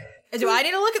 Do I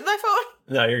need to look at my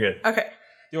phone? No, you're good. Okay.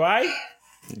 Do I?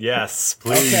 Yes,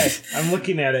 please. Okay, I'm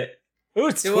looking at it. Ooh,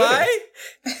 it's Do Twitter. I?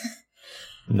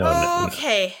 No.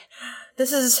 Okay.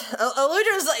 This is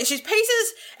Ludra's like she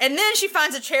paces and then she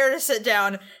finds a chair to sit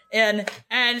down in,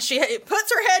 and she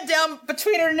puts her head down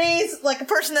between her knees like a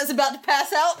person that's about to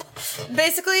pass out,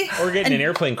 basically. Or getting an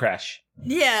airplane crash.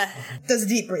 Yeah, does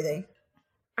deep breathing.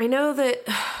 I know that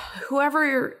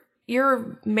whoever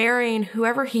you're marrying,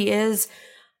 whoever he is,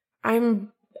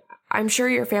 I'm sure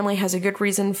your family has a good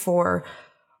reason for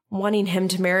wanting him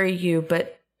to marry you,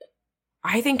 but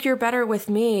I think you're better with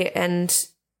me, and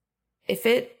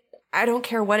I don't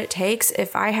care what it takes.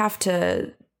 If I have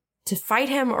to fight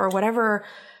him or whatever,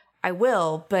 I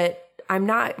will, but I'm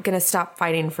not going to stop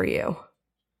fighting for you.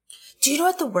 Do you know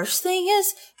what the worst thing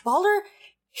is? Balder,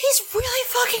 He's really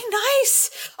fucking nice.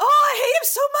 Oh, I hate him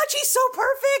so much. He's so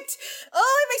perfect.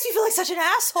 Oh, it makes me feel like such an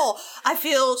asshole. I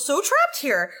feel so trapped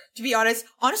here, to be honest.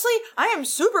 Honestly, I am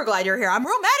super glad you're here. I'm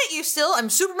real mad at you still. I'm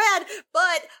super mad,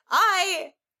 but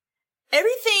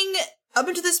everything up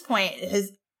until this point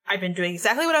I've been doing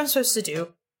exactly what I'm supposed to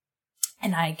do,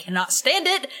 and I cannot stand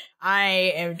it.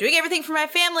 I am doing everything for my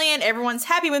family, and everyone's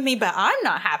happy with me, but I'm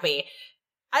not happy.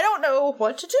 I don't know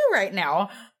what to do right now.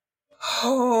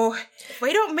 Oh, if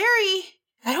I don't marry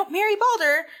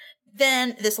Balder,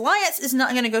 then this alliance is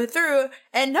not going to go through.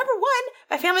 And number one,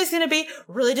 my family's going to be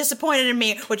really disappointed in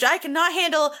me, which I cannot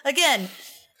handle again.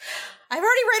 I've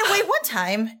already ran away one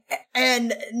time,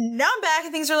 and now I'm back,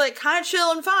 and things are like kind of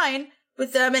chill and fine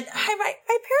with them. And my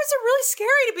parents are really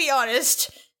scary, to be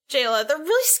honest. Jayla, they're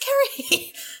really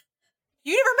scary.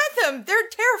 You never met them. They're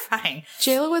terrifying.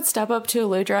 Jayla would step up to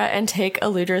Aludra and take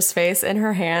Aludra's face in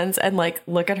her hands and like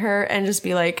look at her and just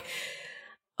be like,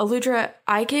 Aludra,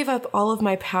 I gave up all of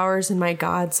my powers and my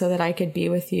God so that I could be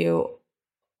with you,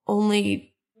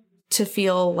 only to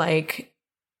feel like,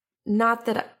 not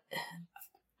that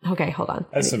okay, hold on.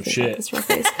 That's some shit. This real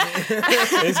face.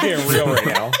 It's getting real right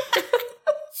now.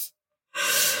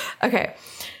 Okay.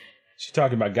 She's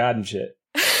talking about God and shit.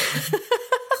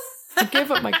 I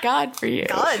gave up my God for you.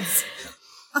 Gods.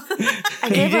 You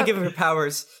didn't give her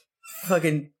powers.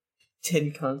 Fucking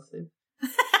 10 constant.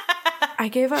 I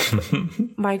gave up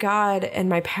my God and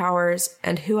my powers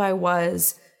and who I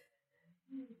was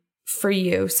for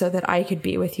you so that I could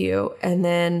be with you. And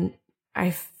then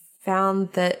I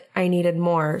found that I needed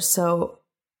more. So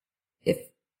if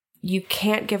you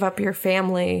can't give up your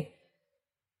family,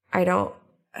 I don't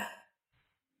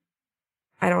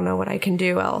know what I can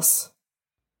do else.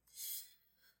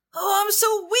 Oh, I'm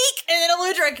so weak. And then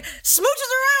Aludra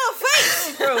smooches around my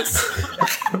face. Gross.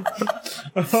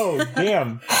 Oh,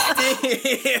 damn.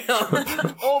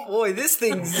 Damn. Oh boy, this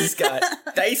thing's just got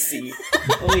dicey.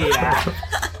 Oh, yeah.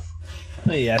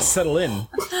 Oh, yeah, settle in.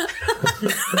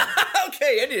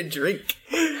 Okay, I need a drink.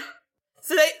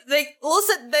 So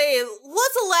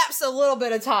let's elapse a little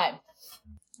bit of time.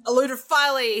 Aludra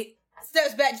finally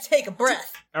steps back to take a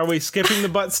breath. Are we skipping the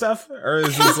butt stuff? Or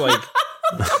is this like...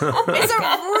 It's a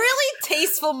really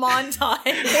tasteful montage.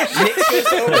 Nick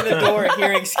goes over the door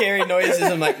hearing scary noises.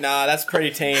 I'm like, nah, that's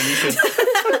pretty tame. You should...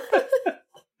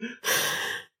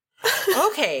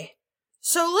 Okay.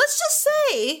 So let's just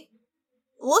say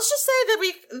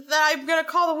that I'm gonna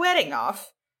call the wedding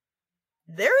off.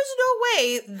 There is no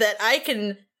way that I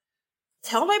can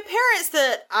tell my parents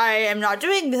that I am not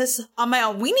doing this on my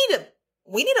own. We need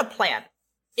a plan.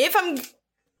 If I'm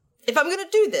gonna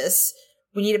do this,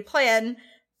 we need a plan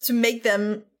to make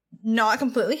them not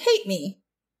completely hate me.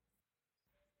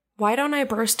 Why don't I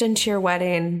burst into your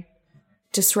wedding,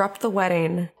 disrupt the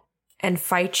wedding, and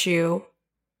fight you,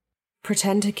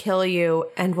 pretend to kill you,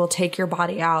 and we'll take your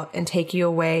body out and take you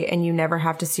away, and you never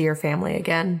have to see your family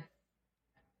again?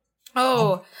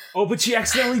 Oh, but she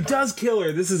accidentally does kill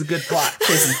her. This is a good plot.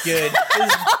 This is good. This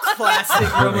is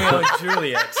classic Romeo and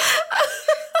Juliet.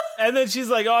 And then she's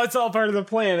like, oh, it's all part of the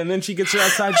plan. And then she gets her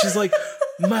outside. She's like,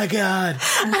 my God.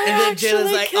 And then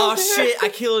Jayla's like, oh shit, I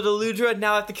killed Aludra.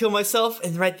 Now I have to kill myself.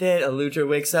 And right then, Aludra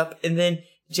wakes up. And then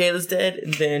Jayla's dead.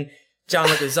 And then John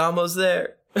Leguizamo's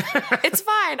there. It's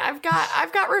fine. I've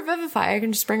got Revivify. I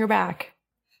can just bring her back.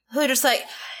 Aludra's like,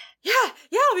 yeah,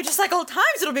 it'll be just like old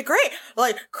times. It'll be great.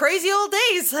 Like crazy old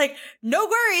days. Like no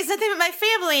worries, nothing but my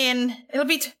family. And it'll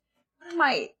be, what am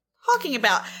I talking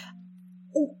about?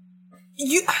 The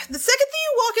second thing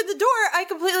you walk in the door, I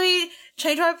completely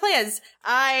change my plans.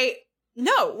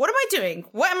 No, what am I doing?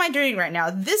 What am I doing right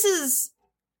now? This is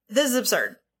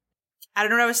absurd. I don't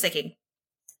know what I was thinking.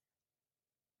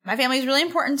 My family is really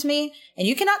important to me, and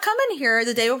you cannot come in here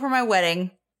the day before my wedding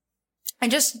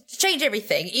and just change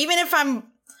everything. Even if I'm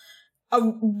a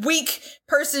weak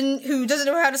person who doesn't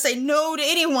know how to say no to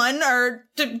anyone or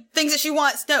to things that she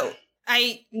wants. No,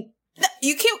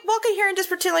 you can't walk in here and just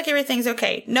pretend like everything's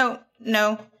okay. No.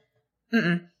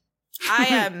 Mm-mm.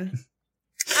 I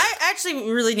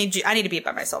actually really need you. I need to be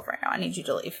by myself right now. I need you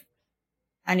to leave.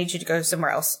 I need you to go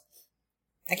somewhere else.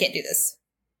 I can't do this.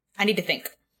 I need to think.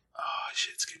 Oh,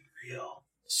 shit's getting real.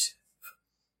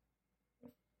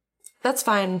 That's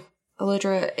fine,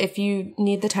 Aludra, if you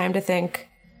need the time to think.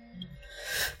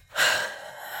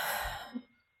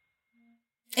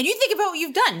 And you think about what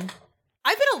you've done.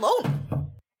 I've been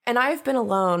alone. And I've been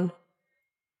alone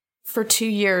for 2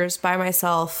 years by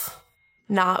myself,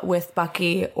 not with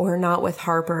Bucky or not with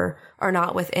Harper or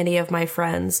not with any of my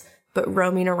friends, but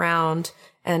roaming around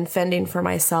and fending for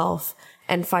myself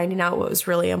and finding out what was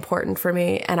really important for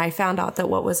me. And I found out that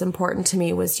what was important to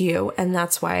me was you. And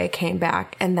that's why I came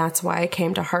back. And that's why I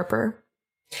came to Harper.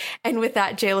 And with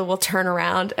that, Jayla will turn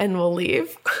around and will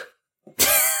leave.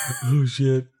 Oh,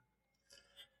 shit.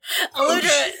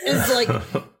 Aludra is like,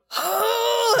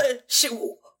 oh, shit.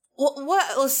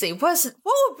 What? Let's see. What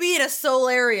would be in a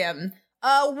solarium?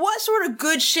 What sort of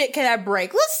good shit can I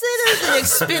break? Let's say there's an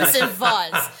expensive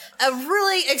vase. A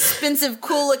really expensive,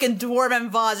 cool-looking dwarven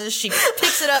vase, and she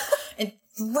picks it up and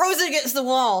throws it against the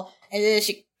wall, and then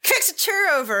she kicks a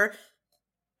chair over.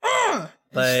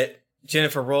 But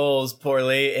Jennifer rolls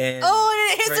poorly, and... Oh,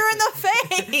 and it hits her in the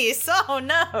face! Oh,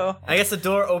 no. I guess the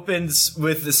door opens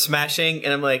with the smashing,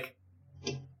 and I'm like,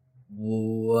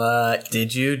 what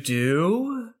did you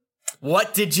do?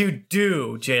 What did you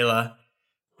do, Jayla?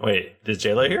 Wait, is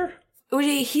Jayla here?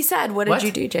 He said, what did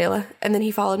you do, Jayla? And then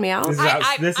he followed me out. This is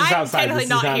outside. This technically is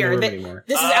not not here. in the room anymore.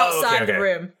 This is outside the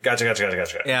room.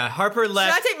 Gotcha. Yeah, Harper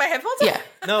left. Should I take my headphones off? Yeah.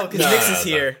 No, because Nyx is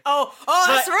here. Oh,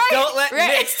 that's right. Don't let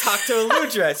Nyx talk to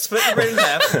Aludra. Split the brain in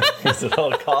half. Because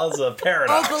it'll cause a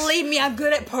paradox. Oh, believe me, I'm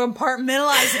good at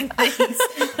compartmentalizing things.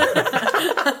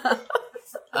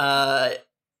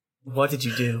 What did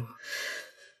you do?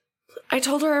 I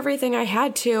told her everything I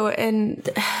had to, and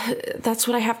that's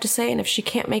what I have to say. And if she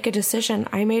can't make a decision,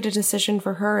 I made a decision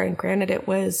for her. And granted, it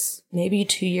was maybe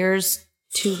 2 years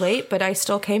too late, but I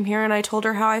still came here and I told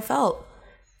her how I felt.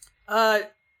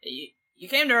 You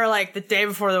came to her like the day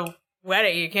before the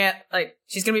wedding. You can't, like,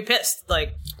 she's gonna be pissed.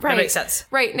 Like, right. That makes sense.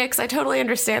 Right, Nyx, I totally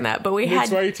understand that, but we Nyx, had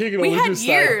why are you taking we had Aludra's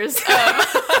years.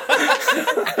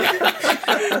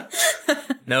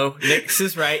 No, Nyx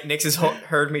is right. Nyx has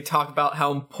heard me talk about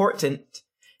how important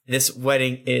this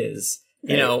wedding is.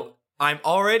 You know, I'm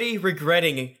already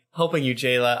regretting helping you,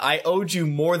 Jayla. I owed you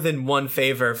more than one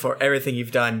favor for everything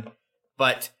you've done,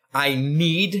 but I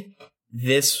need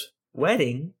this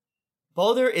wedding.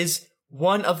 Balder is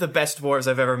one of the best dwarves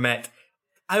I've ever met.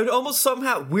 I would almost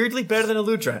somehow weirdly better than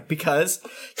Aludra because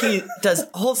he does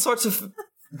all sorts of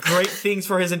great things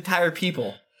for his entire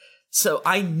people. So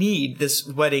I need this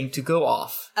wedding to go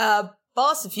off.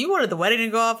 Boss, if you wanted the wedding to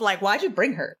go off, like, why'd you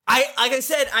bring her? Like I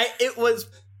said, it was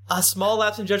a small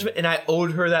lapse in judgment, and I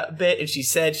owed her that bit, and she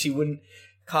said she wouldn't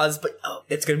cause, but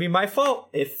it's gonna be my fault.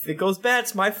 If it goes bad,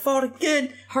 it's my fault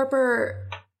again. Harper,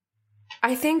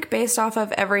 I think based off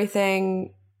of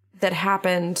everything that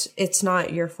happened, it's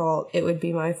not your fault. It would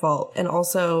be my fault. And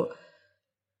also,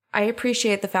 I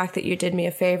appreciate the fact that you did me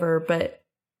a favor, but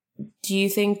do you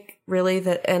think really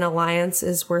that an alliance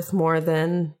is worth more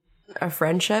than a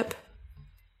friendship?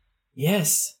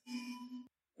 Yes.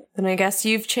 Then I guess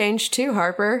you've changed too,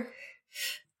 Harper.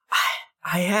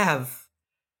 I have.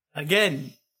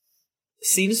 Again,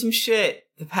 seen some shit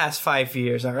the past 5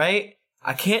 years, alright?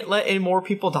 I can't let any more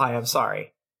people die, I'm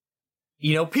sorry.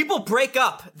 You know, people break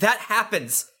up. That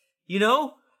happens. You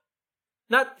know?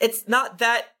 It's not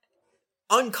that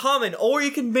uncommon, or you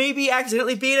can maybe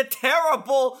accidentally be in a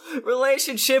terrible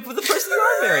relationship with the person you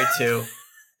are married to.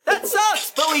 That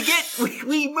sucks, but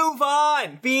we move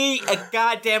on. Be a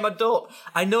goddamn adult.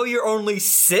 I know you're only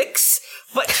 6,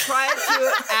 but try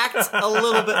to act a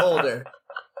little bit older.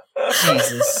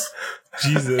 Jesus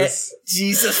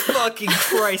fucking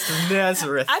Christ of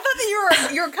Nazareth. I thought that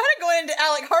you were kind of going into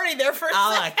Alec Hardy there for a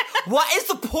second. What is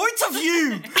the point of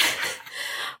you?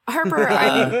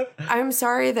 Harper, I'm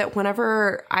sorry that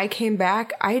whenever I came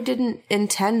back, I didn't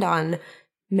intend on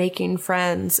making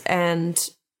friends and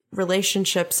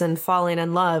relationships and falling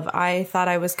in love. I thought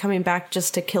I was coming back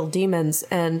just to kill demons,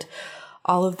 and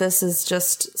all of this is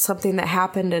just something that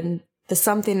happened, and the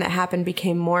something that happened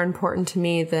became more important to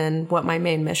me than what my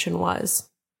main mission was.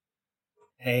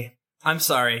 Hey, I'm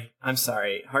sorry.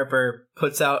 Harper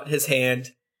puts out his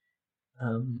hand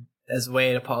as a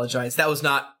way to apologize. That was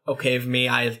not okay of me.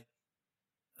 I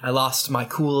lost my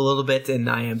cool a little bit, and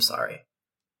I am sorry.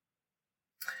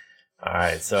 All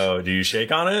right, so do you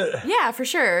shake on it? Yeah, for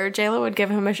sure. Jayla would give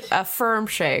him a firm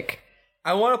shake.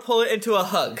 I want to pull it into a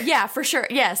hug. Yeah, for sure.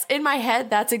 Yes, in my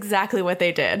head, that's exactly what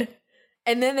they did.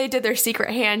 And then they did their secret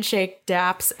handshake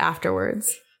daps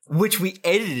afterwards. Which we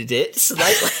edited it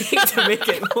slightly to make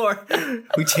it more...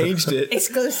 We changed it.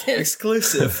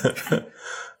 Exclusive.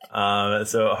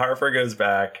 So Harper goes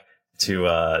back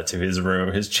to his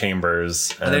room, his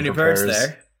chambers. And then prepares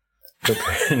there.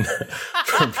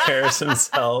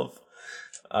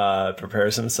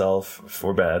 Prepares himself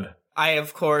for bed. I,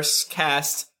 of course,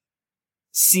 cast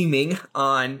Seeming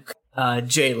on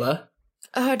Jayla.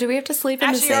 Oh, do we have to sleep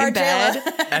in the same bed?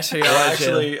 Actually,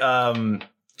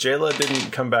 Jayla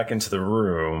didn't come back into the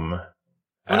room.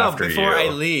 Well, no, before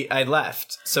I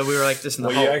left. So we were like just in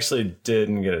the hall. You actually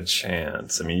didn't get a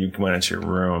chance. I mean, you went into your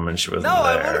room and she wasn't there. No,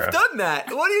 there. I would have done that.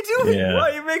 What are you doing? Yeah.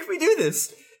 Why you make me do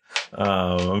this?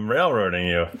 I'm railroading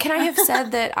you. Can I have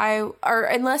said that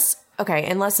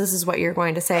unless this is what you're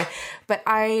going to say, but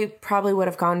I probably would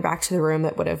have gone back to the room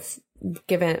that would have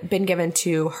been given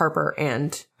to Harper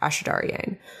and Ashidar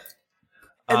Yang.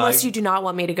 Unless you do not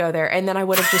want me to go there. And then I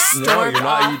would have just stormed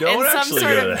off in some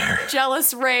sort of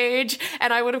jealous rage,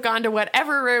 and I would have gone to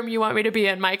whatever room you want me to be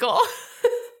in, Michael.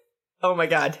 Oh my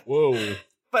god. Whoa.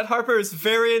 But Harper is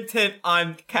very intent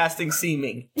on casting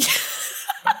seeming.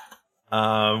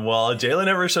 Well, Jayla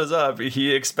never shows up.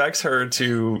 He expects her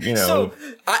to, So,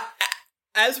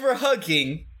 as we're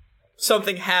hugging,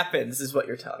 something happens, is what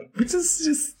you're telling me.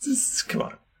 Just come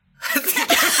on. Give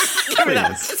me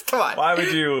that. Just come on. Why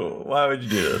would you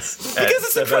do this? Because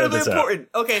it's incredibly important.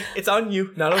 Okay, it's on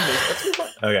you, not on me. Let's move on.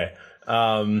 Okay.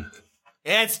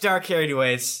 It's dark here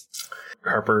anyways.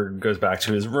 Harper goes back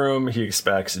to his room. He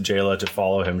expects Jayla to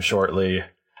follow him shortly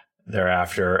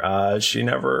thereafter. She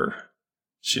never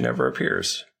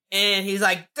appears. And he's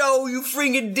like, "Oh, you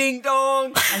friggin' ding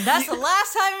dong!" And that's the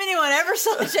last time anyone ever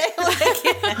saw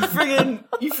Jayla again.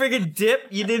 You friggin' dip.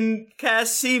 You didn't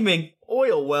cast seeming.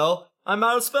 Oil well. I'm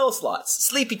out of spell slots.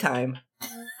 Sleepy time.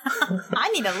 I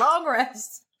need a long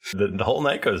rest. The whole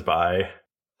night goes by.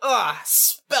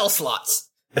 Spell slots.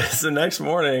 It's the next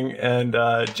morning, and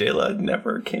Jayla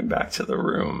never came back to the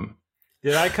room.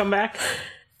 Did I come back?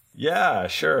 Yeah,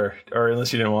 sure. Or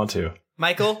unless you didn't want to.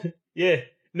 Michael? Yeah.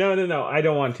 No. I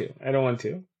don't want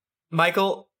to.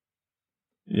 Michael?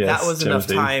 Yes, that was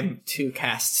Timothy. enough time to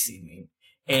cast seeming.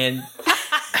 And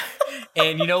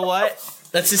you know what?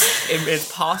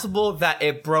 It's possible that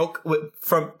it broke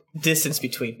from distance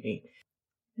between me.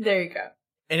 There you go.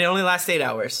 And it only lasts 8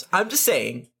 hours. I'm just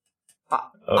saying.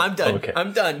 I'm done. Okay.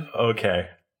 I'm done. Okay.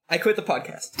 I quit the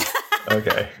podcast.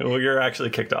 Okay. Well, you're actually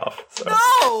kicked off. So. No!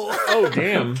 Oh,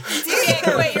 damn. You can't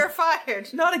quit, you're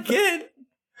fired. Not again.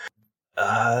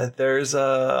 There's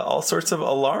all sorts of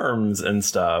alarms and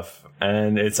stuff.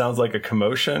 And it sounds like a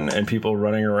commotion and people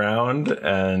running around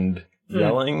and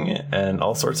yelling and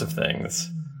all sorts of things.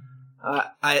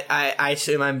 I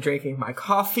assume I'm drinking my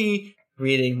coffee,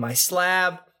 reading my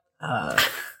slab.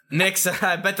 Nix,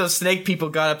 I bet those snake people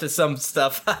got up to some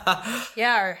stuff.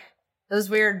 Yeah, those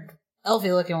weird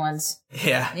elfy looking ones.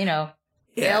 Yeah. Yeah.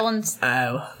 Pale ones.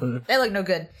 They look no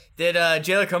good. Did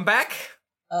Jayla come back?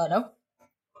 No.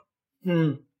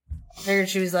 I figured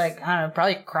she was like, I don't know,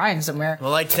 probably crying somewhere.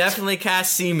 Well, I definitely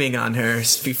cast seeming on her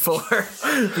before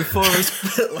we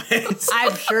split lands.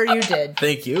 I'm sure you did.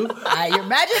 Thank you.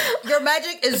 Your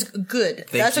magic is good.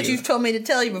 That's what you've told me to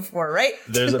tell you before, right?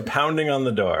 There's a pounding on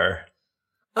the door.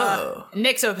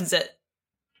 Nix opens it.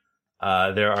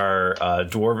 There are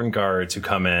dwarven guards who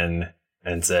come in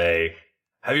and say,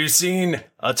 "Have you seen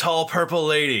a tall purple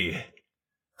lady?"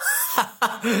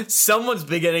 Someone's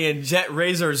been getting in Jet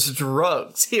Razor's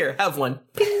drugs. Here, have one.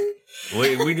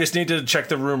 We just need to check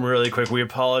the room really quick. We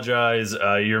apologize,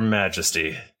 Your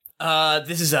Majesty.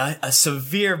 This is a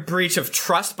severe breach of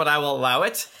trust, but I will allow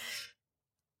it.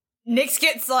 Nix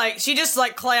gets she just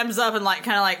clams up and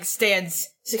kind of stands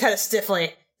kind of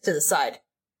stiffly to the side.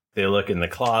 They look in the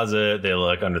closet. They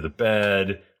look under the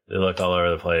bed. They look all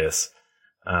over the place.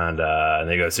 And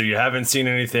they go, "So you haven't seen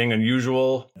anything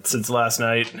unusual since last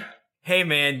night?" Hey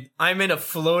man, I'm in a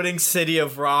floating city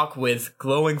of rock with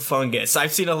glowing fungus.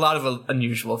 I've seen a lot of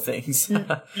unusual things.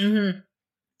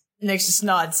 Nix just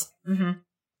nods.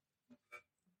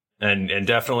 And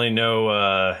definitely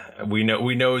know we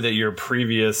know that your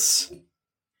previous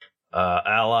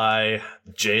ally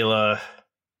Jayla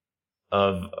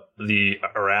of the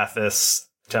Arathis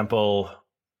Temple,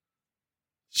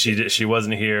 she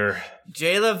wasn't here.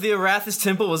 Jayla of the Arathis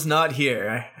Temple was not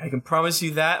here. I can promise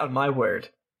you that on my word.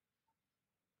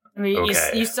 I mean,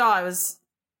 Okay. you saw it was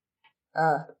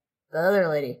the other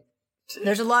lady.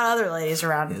 There's a lot of other ladies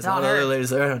around. There's a lot of other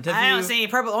ladies around. I don't see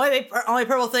any purple. Only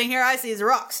purple thing here I see is the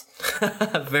rocks.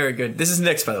 Very good. This is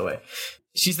Nix, by the way.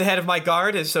 She's the head of my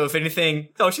guard, and so if anything...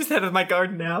 Oh, she's the head of my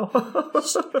guard now.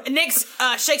 Nix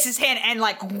shakes his hand and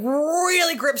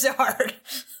really grips it hard.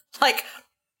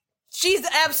 She's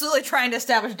absolutely trying to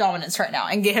establish dominance right now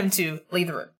and get him to leave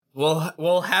the room.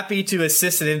 Well, happy to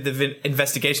assist in the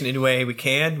investigation any way we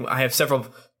can. I have several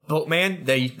boatmen.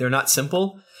 They're not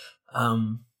simple.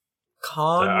 Conroy.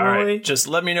 All right, just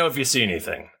let me know if you see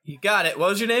anything. You got it. What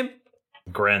was your name?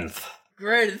 Grenth.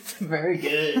 Grenth. Very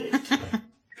good.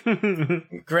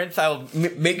 Grenth, I'll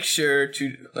make sure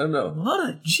to... I don't know. A lot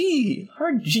of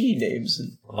hard G names.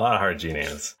 A lot of hard G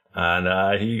names.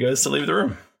 And he goes to leave the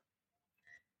room.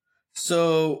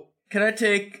 So, can I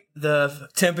take the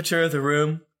temperature of the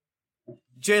room?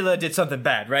 Jayla did something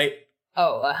bad, right?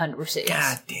 Oh, 100%.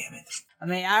 God damn it. I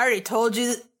mean, I already told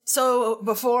you so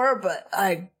before, but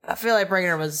I feel like bringing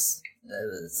her was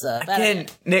bad. Again,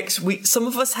 Nix, some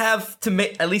of us have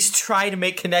to at least try to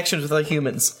make connections with other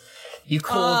humans. You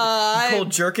cold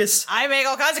jerkus. I make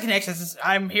all kinds of connections.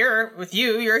 I'm here with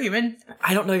you. You're a human.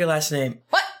 I don't know your last name.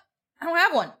 What? I don't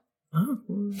have one.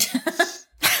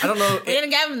 I don't know. We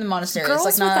didn't have him in the monastery. Girls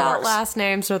it's like not how that without works. last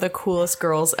names are the coolest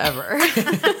girls ever.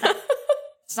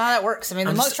 It's not how that works. I mean,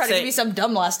 the monks tried to give me some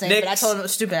dumb last name, but I told him it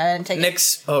was stupid. I didn't take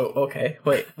it. Oh, okay.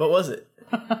 Wait, what was it?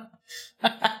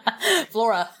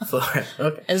 Flora. Flora.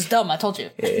 Okay. It's dumb. I told you.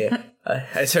 Yeah. I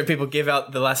just heard people give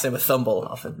out the last name of Thumble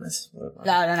often.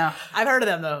 No. I've heard of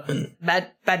them though.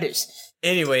 Bad news.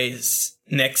 Anyways,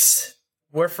 Nix,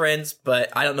 we're friends,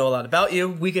 but I don't know a lot about you.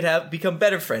 We could become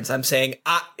better friends. I'm saying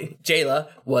Jayla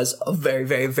was a very,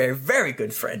 very, very, very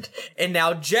good friend. And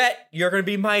now, Jet, you're going to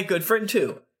be my good friend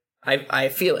too. I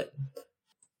feel it.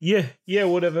 Yeah,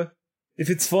 whatever.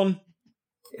 If it's fun.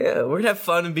 Yeah, we're gonna have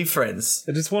fun and be friends.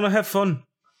 I just want to have fun.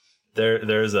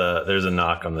 There's a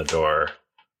knock on the door.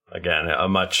 Again, a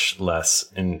much less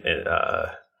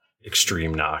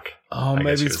extreme knock. Oh,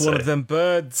 maybe it's one of them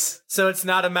birds. So it's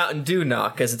not a Mountain Dew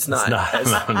knock, because it's not.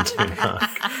 It's not a Mountain Dew knock.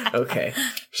 Okay.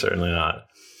 Certainly not.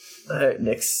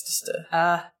 Next, just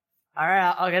all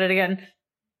right, I'll get it again.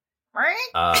 Creak,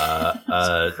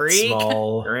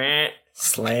 small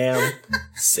slam,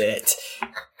 sit.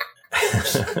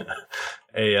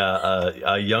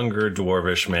 A younger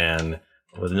dwarvish man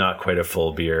with not quite a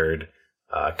full beard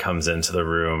comes into the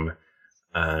room,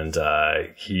 and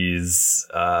he's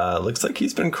looks like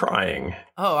he's been crying.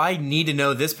 Oh, I need to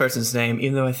know this person's name,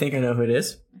 even though I think I know who it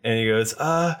is. And he goes,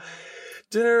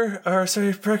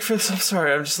 breakfast. I'm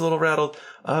sorry, I'm just a little rattled.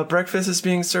 Breakfast is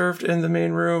being served in the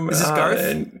main room. Is this Garth?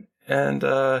 And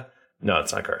no,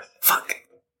 it's not Garth. Fuck.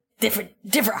 Different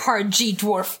hard G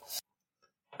dwarf.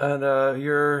 And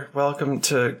you're welcome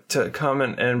to come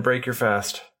and break your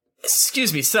fast.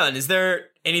 Excuse me, son. Is there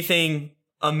anything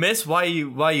amiss? Why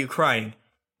are you crying?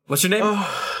 What's your name?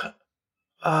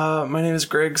 My name is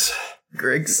Griggs.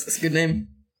 Griggs, that's a good name.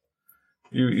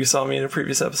 You saw me in a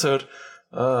previous episode.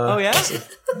 Oh yeah?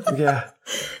 Yeah.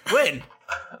 When?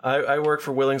 I work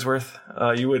for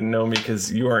Willingsworth. You wouldn't know me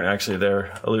because you weren't actually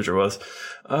there. Aludra was.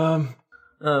 I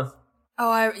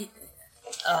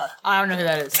don't know who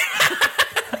that is.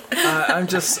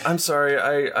 I'm sorry.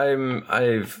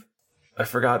 I've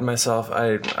forgotten myself.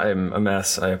 I'm a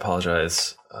mess. I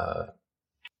apologize.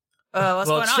 What's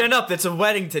going on? Chin up. It's a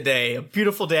wedding today. A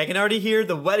beautiful day. I can already hear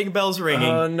the wedding bells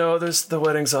ringing. No, the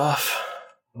wedding's off.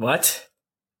 What?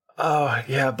 Oh,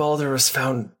 yeah, Balder was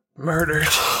found murdered.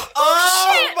 Oh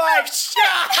my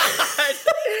god!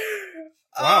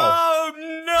 Wow.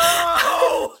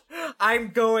 Oh no! I'm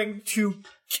going to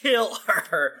kill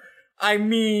her. I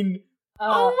mean...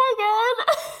 Oh my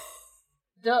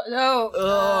god! No.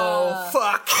 Oh,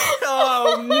 fuck.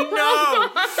 Oh, no.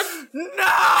 No.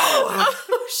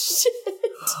 Oh, shit.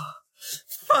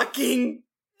 Fucking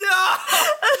no.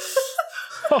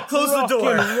 Close the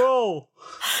door. Rock and roll.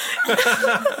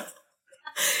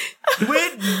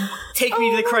 Take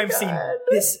me to the crime scene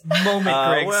this moment,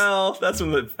 Griggs. Well, that's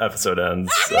when the episode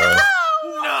ends. So.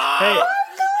 No.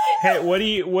 Hey, what do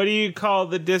you call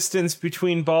the distance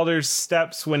between Balder's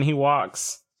steps when he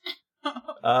walks?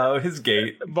 His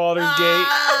gate. Baldur's Gate.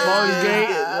 Baldur's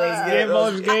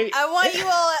Gate. I want you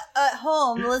all at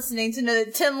home listening to know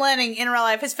that Tim Lanning in real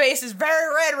life, his face is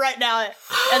very red right now.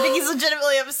 I think he's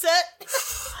legitimately upset.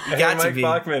 Hey, Mike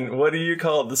Bachman, what do you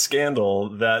call the scandal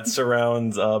that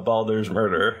surrounds Balder's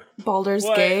murder? Baldur's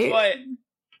Gate? What?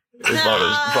 It's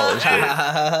Balder's Gate.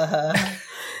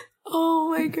 Oh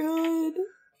my god.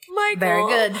 Michael, Very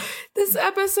good. This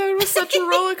episode was such a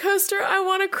roller coaster. I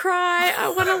want to cry. I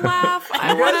want to laugh. You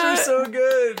guys are so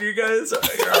good. You guys, your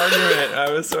argument.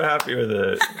 I was so happy with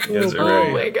it. You guys are Oh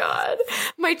great. my god.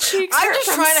 My cheeks I'm hurt just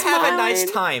from trying to have a smiling.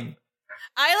 nice time.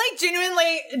 I like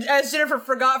genuinely, as Jennifer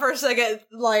forgot for a second,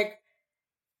 like,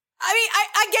 I mean,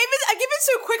 I gave it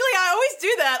so quickly. I always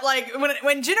do that. Like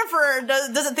when Jennifer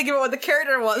doesn't think about what the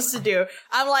character wants to do,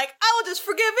 I'm like, I will just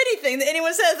forgive anything that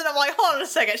anyone says, and I'm like, hold on a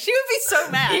second, she would be so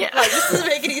mad. Yeah. Like this doesn't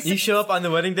make any sense. You show up on the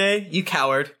wedding day, you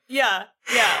coward. Yeah.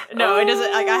 No, it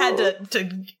doesn't. Like I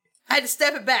had to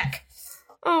step it back.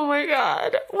 Oh my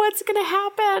god. What's gonna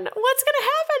happen? What's gonna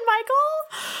happen, Michael?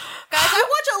 Guys, I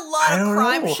watch a lot of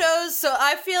crime shows, so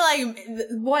I feel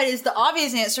like what is the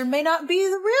obvious answer may not be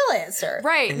the real answer.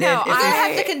 Right. And No, then if I I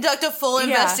have to conduct a full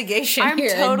investigation I'm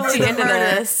here. totally into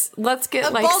this. Let's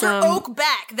get like Balder some Oak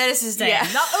back. That is his name. Yeah.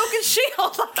 Not Oak and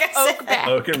Shield, like I said. Oak back.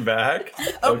 Oak and back.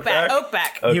 Oak back. Oak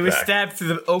back. Oak He was back. stabbed through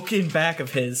the oaken back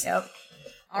of his. Yep.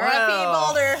 R.I.P.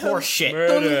 Balder. Horse shit.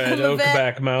 Murder at the vet.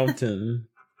 Oakback Mountain.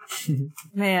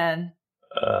 Man.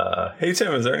 Hey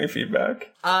Tim, is there any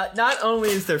feedback? Not only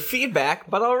is there feedback,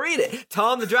 but I'll read it.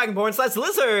 Tom the Dragonborn /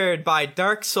 Lizard by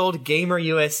Dark Souled Gamer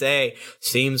USA.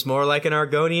 Seems more like an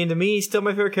Argonian to me. Still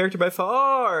my favorite character by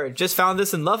far. Just found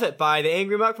this and love it by the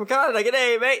Angry Muck from Canada.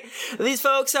 G'day, mate. These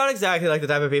folks sound exactly like the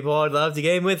type of people I'd love to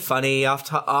game with. Funny, off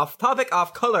topic,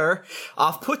 off color,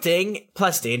 off putting.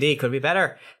 Plus D&D could be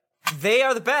better. They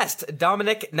are the best.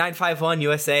 Dominic951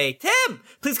 USA. Tim,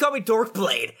 please call me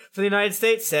Dorkblade from the United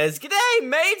States says, "G'day,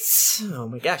 mates." Oh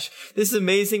my gosh. This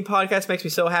amazing podcast makes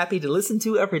me so happy to listen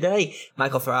to every day.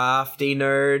 Michael Thrafty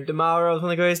Nerd Tomorrow is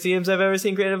one of the greatest DMs I've ever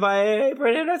seen, created by a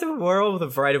brilliant out the world with a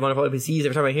variety of wonderful NPCs.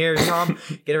 Every time I hear Tom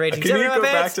get a rating. Can you go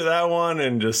back to that one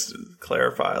and just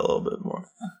clarify a little bit more?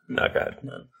 No, go ahead.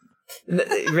 No.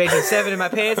 Rating 7 in my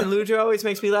pants, and Ludra always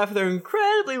makes me laugh with her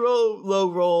incredibly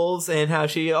low rolls and how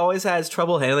she always has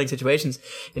trouble handling situations.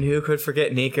 And who could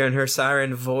forget Nika and her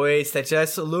siren voice that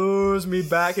just lures me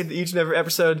back into each and every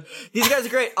episode. These guys are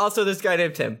great. Also, this guy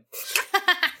named Tim.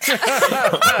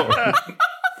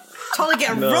 Totally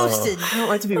get roasted. I don't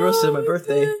like to be roasted on my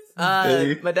birthday.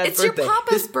 My dad's It's birthday. your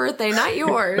papa's birthday, not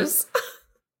yours.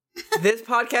 This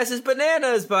podcast is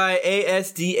Bananas by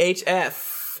ASDHF.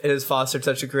 It has fostered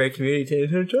such a great community.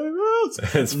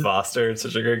 It's fostered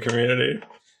such a great community.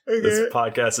 This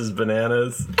podcast is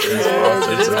Bananas.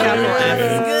 It's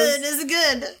Good. This is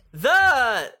good.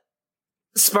 The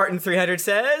Spartan 300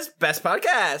 says, best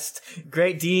podcast.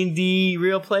 Great D&D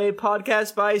real play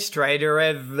podcast by Strider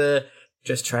Rev.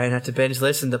 Just try not to binge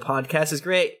listen. The podcast is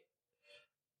great.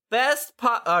 Greatest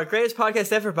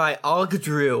podcast ever by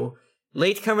Algadrew.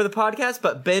 Late to cover the podcast,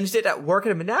 but binged it at work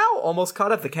and am now almost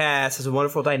caught up. The cast has a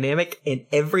wonderful dynamic, and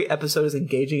every episode is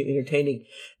engaging and entertaining.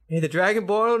 May the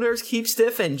Dragonborn owners keep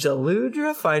stiff and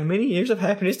Jaludra find many years of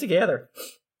happiness together.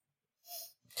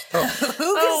 Who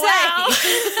can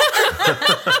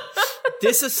say?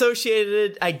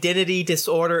 Dissociated identity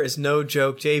disorder is no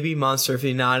joke. JB Monster of the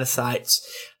United States.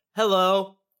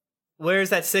 Hello. Where's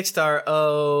that 6-star?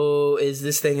 Oh, is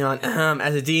this thing on?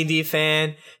 As a D&D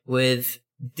fan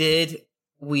did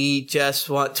we just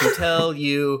want to tell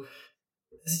you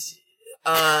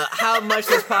how much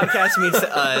this podcast means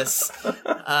to us?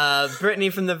 Brittany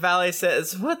from the Valley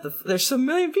says, there's so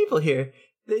million people here.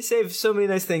 They say so many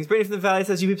nice things. Brittany from the Valley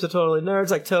says, you people are totally nerds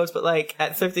like Toads, but like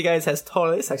at Thrifty Guys has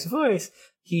totally a sexy voice.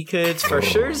 He could for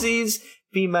surezies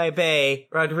be my bae.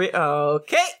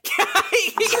 Okay.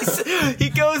 He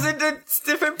goes into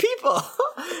different people.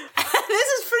 This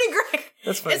is pretty great.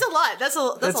 That's fine. It's a lot. That's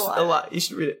a lot. You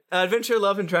should read it. Adventure,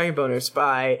 Love, and Dragon Boners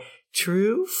by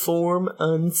True Form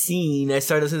Unseen. I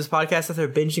started listening to this podcast after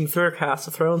binging through Cast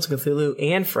of Thrones, Cthulhu,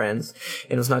 and Friends,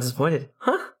 and was not disappointed.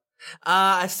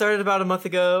 I started about a month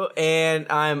ago, and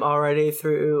I'm already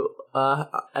through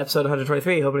episode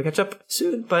 123. Hoping to catch up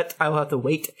soon, but I will have to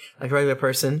wait like a regular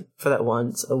person for that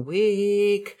once a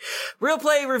week. Real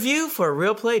Play review for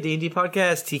Real Play D&D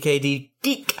podcast, TKD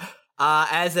Geek.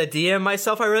 As a DM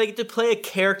myself, I really get to play a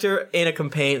character in a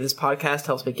campaign. This podcast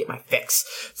helps me get my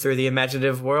fix through the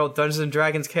imaginative world, Dungeons &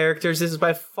 Dragons characters. This is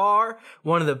by far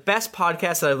one of the best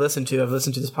podcasts that I've listened to. I've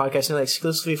listened to this podcast nearly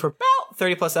exclusively for about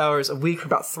 30 plus hours a week for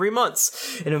about 3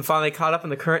 months, and I'm finally caught up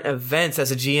on the current events. As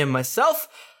a GM myself,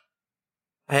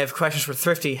 I have questions for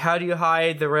Thrifty. How do you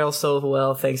hide the rail so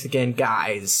well? Thanks again,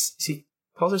 guys. She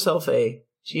calls herself a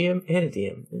GM and a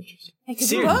DM. Interesting. It could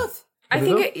do both. I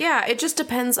think it just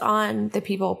depends on the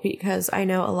people, because I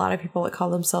know a lot of people that call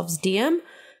themselves DM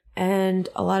and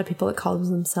a lot of people that call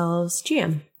themselves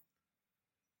GM.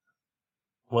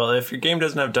 Well, if your game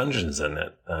doesn't have dungeons in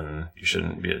it, then you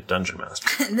shouldn't be a dungeon master.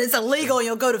 It's illegal.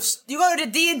 You go to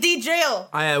D&D jail.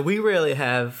 We rarely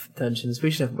have dungeons.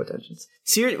 We should have more dungeons.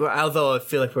 Although I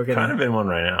feel like we're Kind of in one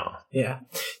right now. Yeah.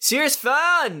 Serious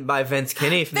Fun by Vince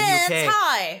Kinney from the UK. Vince,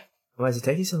 hi. Why does it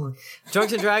take you so long?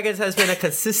 Drunks and Dragons has been a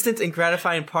consistent and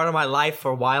gratifying part of my life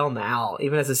for a while now.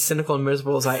 Even as cynical and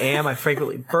miserable as I am, I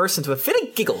frequently burst into a fit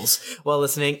of giggles while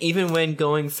listening, even when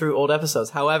going through old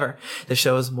episodes. However, the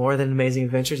show is more than amazing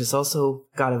adventures. It's also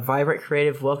got a vibrant,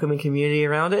 creative, welcoming community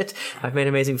around it. I've made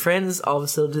amazing friends, all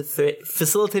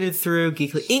facilitated through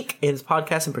Geekly Inc. and its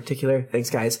podcast in particular.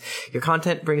 Thanks, guys. Your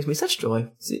content brings me such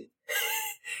joy.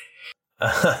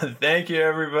 Thank you,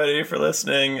 everybody, for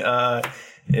listening.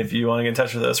 If you want to get in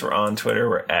touch with us, we're on Twitter.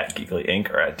 We're at Geekly Inc.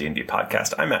 or at D&D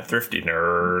Podcast. I'm at Thrifty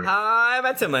Nerd. Hi, I'm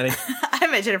at Tim Lenny.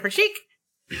 I'm at Jennifer Cheek.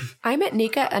 I'm at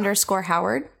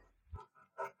Nika_Howard.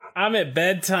 I'm at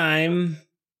Bedtime.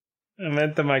 I'm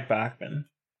at the Mike Bachman.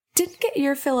 Didn't get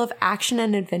your fill of action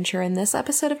and adventure in this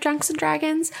episode of Drunks and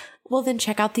Dragons? Well, then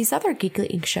check out these other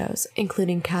Geekly Inc. shows,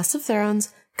 including Cast of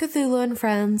Thrones, Cthulhu and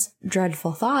Friends,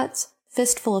 Dreadful Thoughts,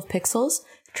 Fistful of Pixels,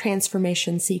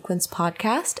 Transformation Sequence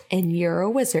Podcast, and You're a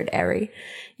Wizard, Ari.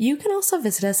 You can also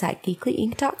visit us at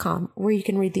geeklyinc.com, where you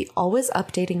can read the always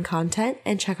updating content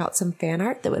and check out some fan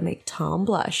art that would make Tom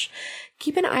blush.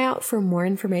 Keep an eye out for more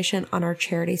information on our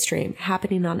charity stream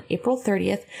happening on April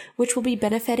 30th, which will be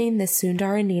benefiting the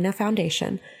Sundar and Nina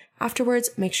Foundation. Afterwards,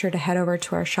 make sure to head over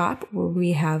to our shop where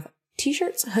we have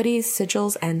t-shirts, hoodies,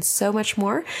 sigils, and so much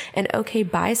more. And okay,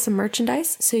 buy some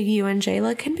merchandise so you and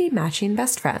Jayla can be matching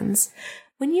best friends.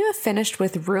 When you have finished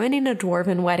with ruining a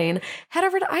dwarven wedding, head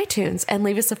over to iTunes and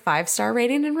leave us a 5-star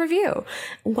rating and review.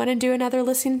 Want to do another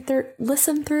listen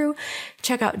through?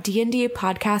 Check out D&D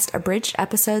Podcast Abridged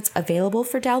episodes available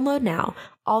for download now.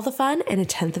 All the fun in a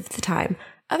tenth of the time.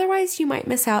 Otherwise, you might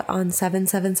miss out on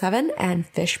 777 and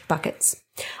Fish Buckets.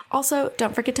 Also,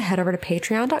 don't forget to head over to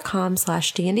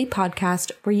patreon.com/D&D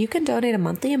podcast, where you can donate a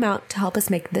monthly amount to help us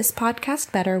make this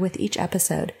podcast better with each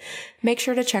episode. Make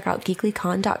sure to check out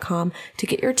geeklycon.com to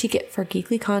get your ticket for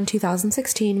GeeklyCon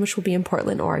 2016, which will be in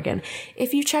Portland, Oregon.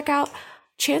 If you check out,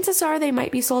 chances are they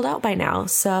might be sold out by now,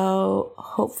 so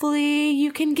hopefully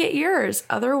you can get yours.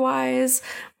 Otherwise,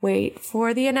 wait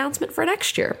for the announcement for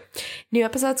next year. New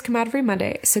episodes come out every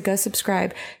Monday, so go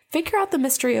subscribe, figure out the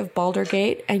mystery of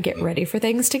Baldergate, and get ready for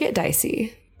things to get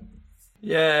dicey.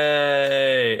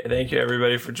 Yay! Thank you,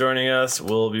 everybody, for joining us.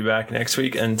 We'll be back next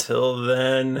week. Until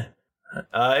then,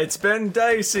 it's been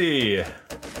dicey.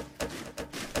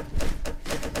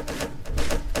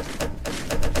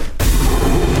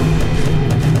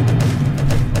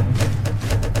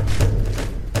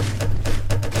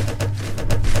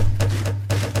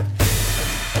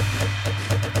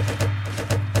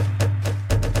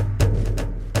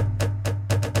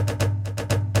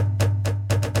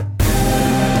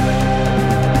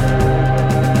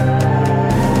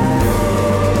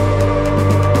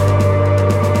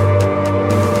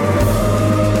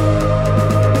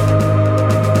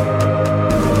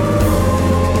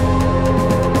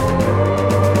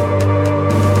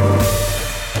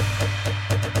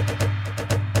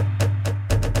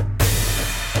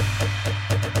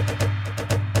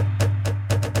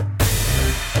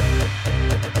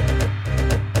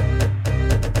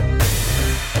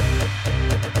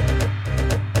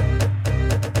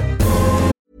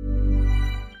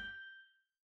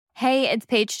 Hey, it's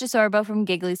Paige DeSorbo from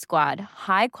Giggly Squad.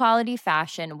 High quality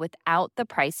fashion without the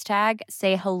price tag.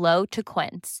 Say hello to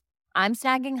Quince. I'm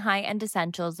snagging high-end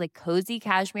essentials like cozy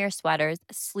cashmere sweaters,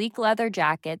 sleek leather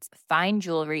jackets, fine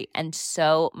jewelry, and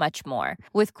so much more.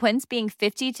 With Quince being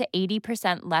 50 to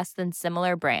 80% less than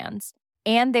similar brands.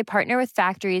 And they partner with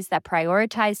factories that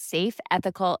prioritize safe,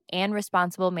 ethical, and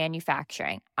responsible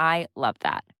manufacturing. I love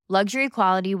that. Luxury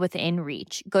quality within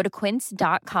reach. Go to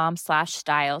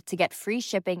quince.com/style to get free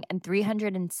shipping and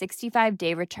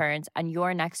 365-day returns on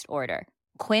your next order.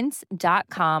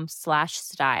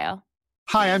 Quince.com/style.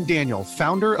 Hi, I'm Daniel,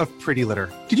 founder of Pretty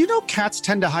Litter. Did you know cats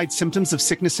tend to hide symptoms of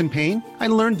sickness and pain? I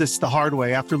learned this the hard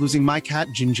way after losing my cat,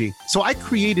 Gingy. So I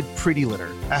created Pretty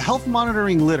Litter, a health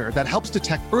monitoring litter that helps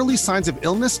detect early signs of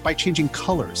illness by changing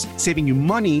colors, saving you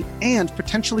money and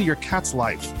potentially your cat's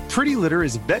life. Pretty Litter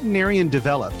is veterinarian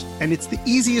developed, and it's the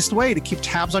easiest way to keep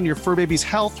tabs on your fur baby's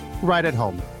health right at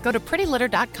home. Go to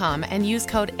prettylitter.com and use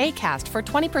code ACAST for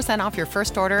 20% off your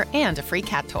first order and a free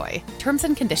cat toy. Terms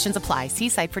and conditions apply. See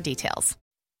site for details.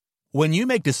 When you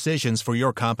make decisions for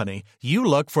your company, you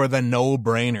look for the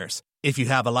no-brainers. If you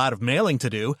have a lot of mailing to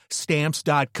do,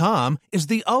 Stamps.com is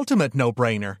the ultimate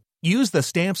no-brainer. Use the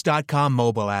Stamps.com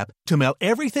mobile app to mail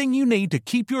everything you need to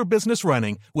keep your business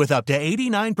running with up to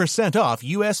 89% off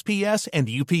USPS and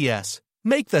UPS.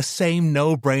 Make the same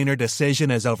no-brainer decision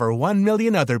as over 1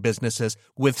 million other businesses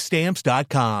with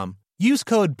Stamps.com. Use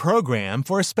code PROGRAM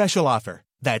for a special offer.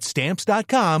 That's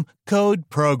Stamps.com, code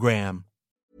PROGRAM.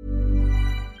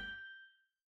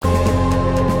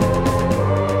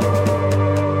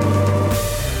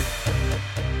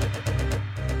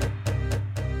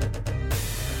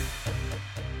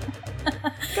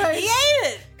 Guys,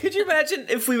 could you imagine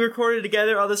if we recorded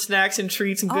together all the snacks and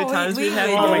treats and good times we'd have?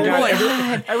 Oh my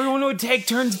god! Everyone would take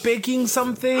turns baking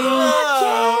something.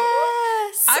 Yes!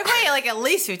 I weigh like at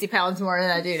least 50 pounds more than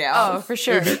I do now. Oh, for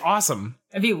sure. It'd be awesome.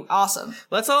 It'd be awesome.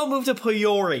 Let's all move to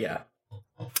Peoria.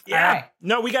 Yeah.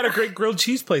 No, we got a great grilled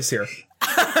cheese place here.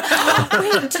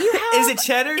 Wait, do you have? Is it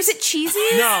Cheddar's? Is it cheesy?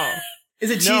 No. Is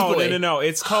it Cheese Boy? No.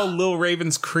 It's called Lil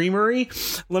Raven's Creamery.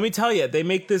 Let me tell you, they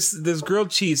make this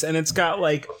grilled cheese, and it's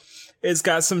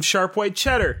got some sharp white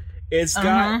cheddar. It's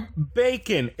got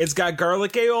bacon. It's got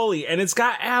garlic aioli, and it's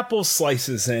got apple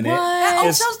slices in it.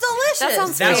 That sounds delicious. That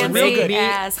sounds That's fancy real good.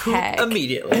 as heck.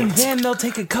 Immediately. And then they'll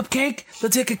take a cupcake.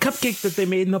 that they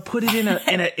made, and they'll put it in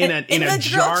a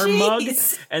jar mug,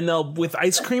 and they'll with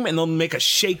ice cream, and they'll make a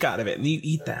shake out of it, and you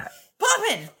eat that.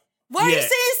 Poppin'! Why are you saying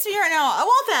this to me right now? I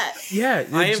want that. Yeah,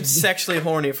 I am sexually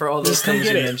horny for all those come things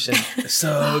get you it. mentioned.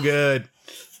 So good.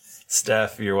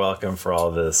 Steph, you're welcome for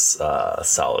all this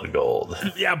solid gold.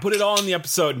 Yeah, put it all in the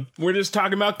episode. We're just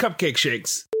talking about cupcake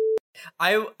shakes.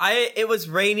 It was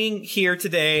raining here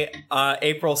today,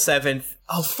 April 7th.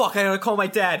 Oh fuck, I gotta call my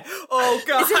dad. Oh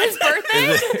god. Is it his birthday?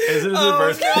 Is it his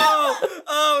birthday? No.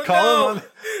 Oh Call him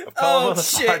Oh, on the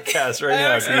shit. podcast right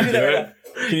now. Can you do it?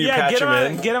 Can you patch him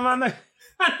in? Get him on the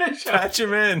show. Patch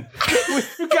him in.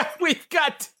 We've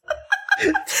got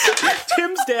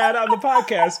Tim's dad on the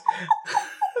podcast.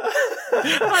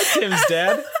 Hi, Tim's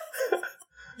dad.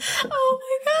 Oh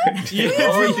my god. You We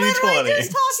roll were a literally D20.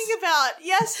 just talking about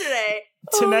yesterday.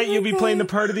 Tonight you'll be playing the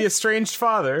part of the estranged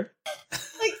father.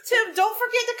 Like, Tim, don't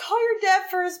forget to call your dad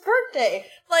for his birthday.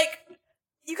 Like,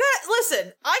 you gotta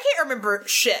listen. I can't remember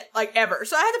shit like ever,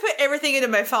 so I had to put everything into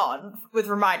my phone with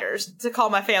reminders to call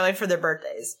my family for their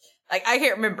birthdays. Like, I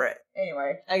can't remember it.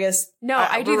 Anyway, I guess No,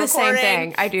 I do the same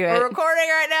thing. I do it. We're recording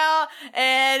right now,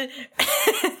 and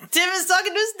Tim is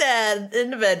talking to his dad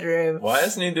in the bedroom. Why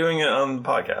isn't he doing it on the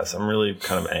podcast? I'm really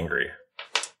kind of angry.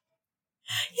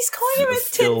 He's calling him at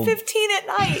Filled- 10:15 at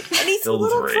night, and he's a filled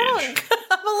little with drunk.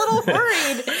 I'm a little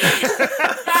worried.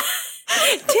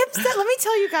 Tim's dad, let me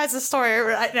tell you guys a story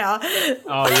right now.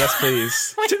 Oh, yes,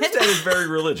 please. Tim's dad is very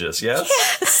religious, yes?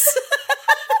 Yes.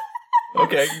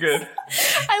 Okay, good.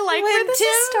 I like where this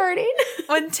is starting.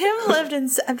 When Tim lived in,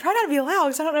 I'm trying not to be loud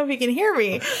because I don't know if he can hear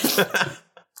me.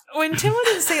 When Tim lived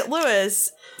in St.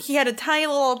 Louis, he had a tiny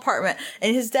little apartment,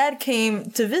 and his dad came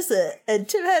to visit, and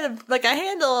Tim had a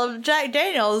handle of Jack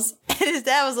Daniels, and his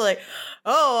dad was like,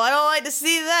 "Oh, I don't like to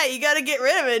see that. You got to get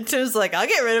rid of it." And Tim's like, "I'll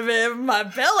get rid of it in my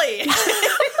belly."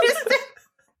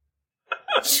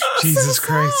 Jesus so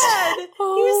Christ. Sad. He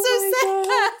was so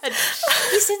sad.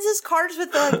 He sends us cards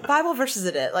with the Bible verses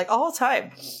in it, like all the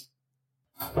time.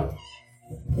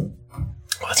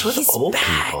 What's with old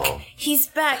people? He's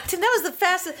back. Tim, that was the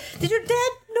fastest. Did your dad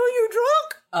know you were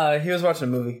drunk? He was watching a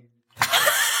movie.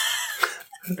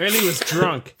 And he was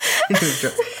drunk.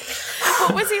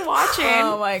 What was he watching?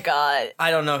 Oh my god. I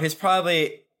don't know. He's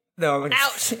probably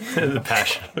Ouch. The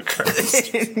Passion of Christ.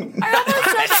 I almost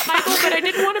said that, Michael, but I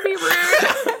didn't want to be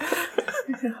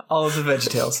rude. all of the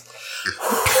VeggieTales.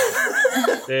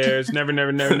 There's never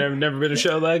been a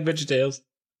show like VeggieTales.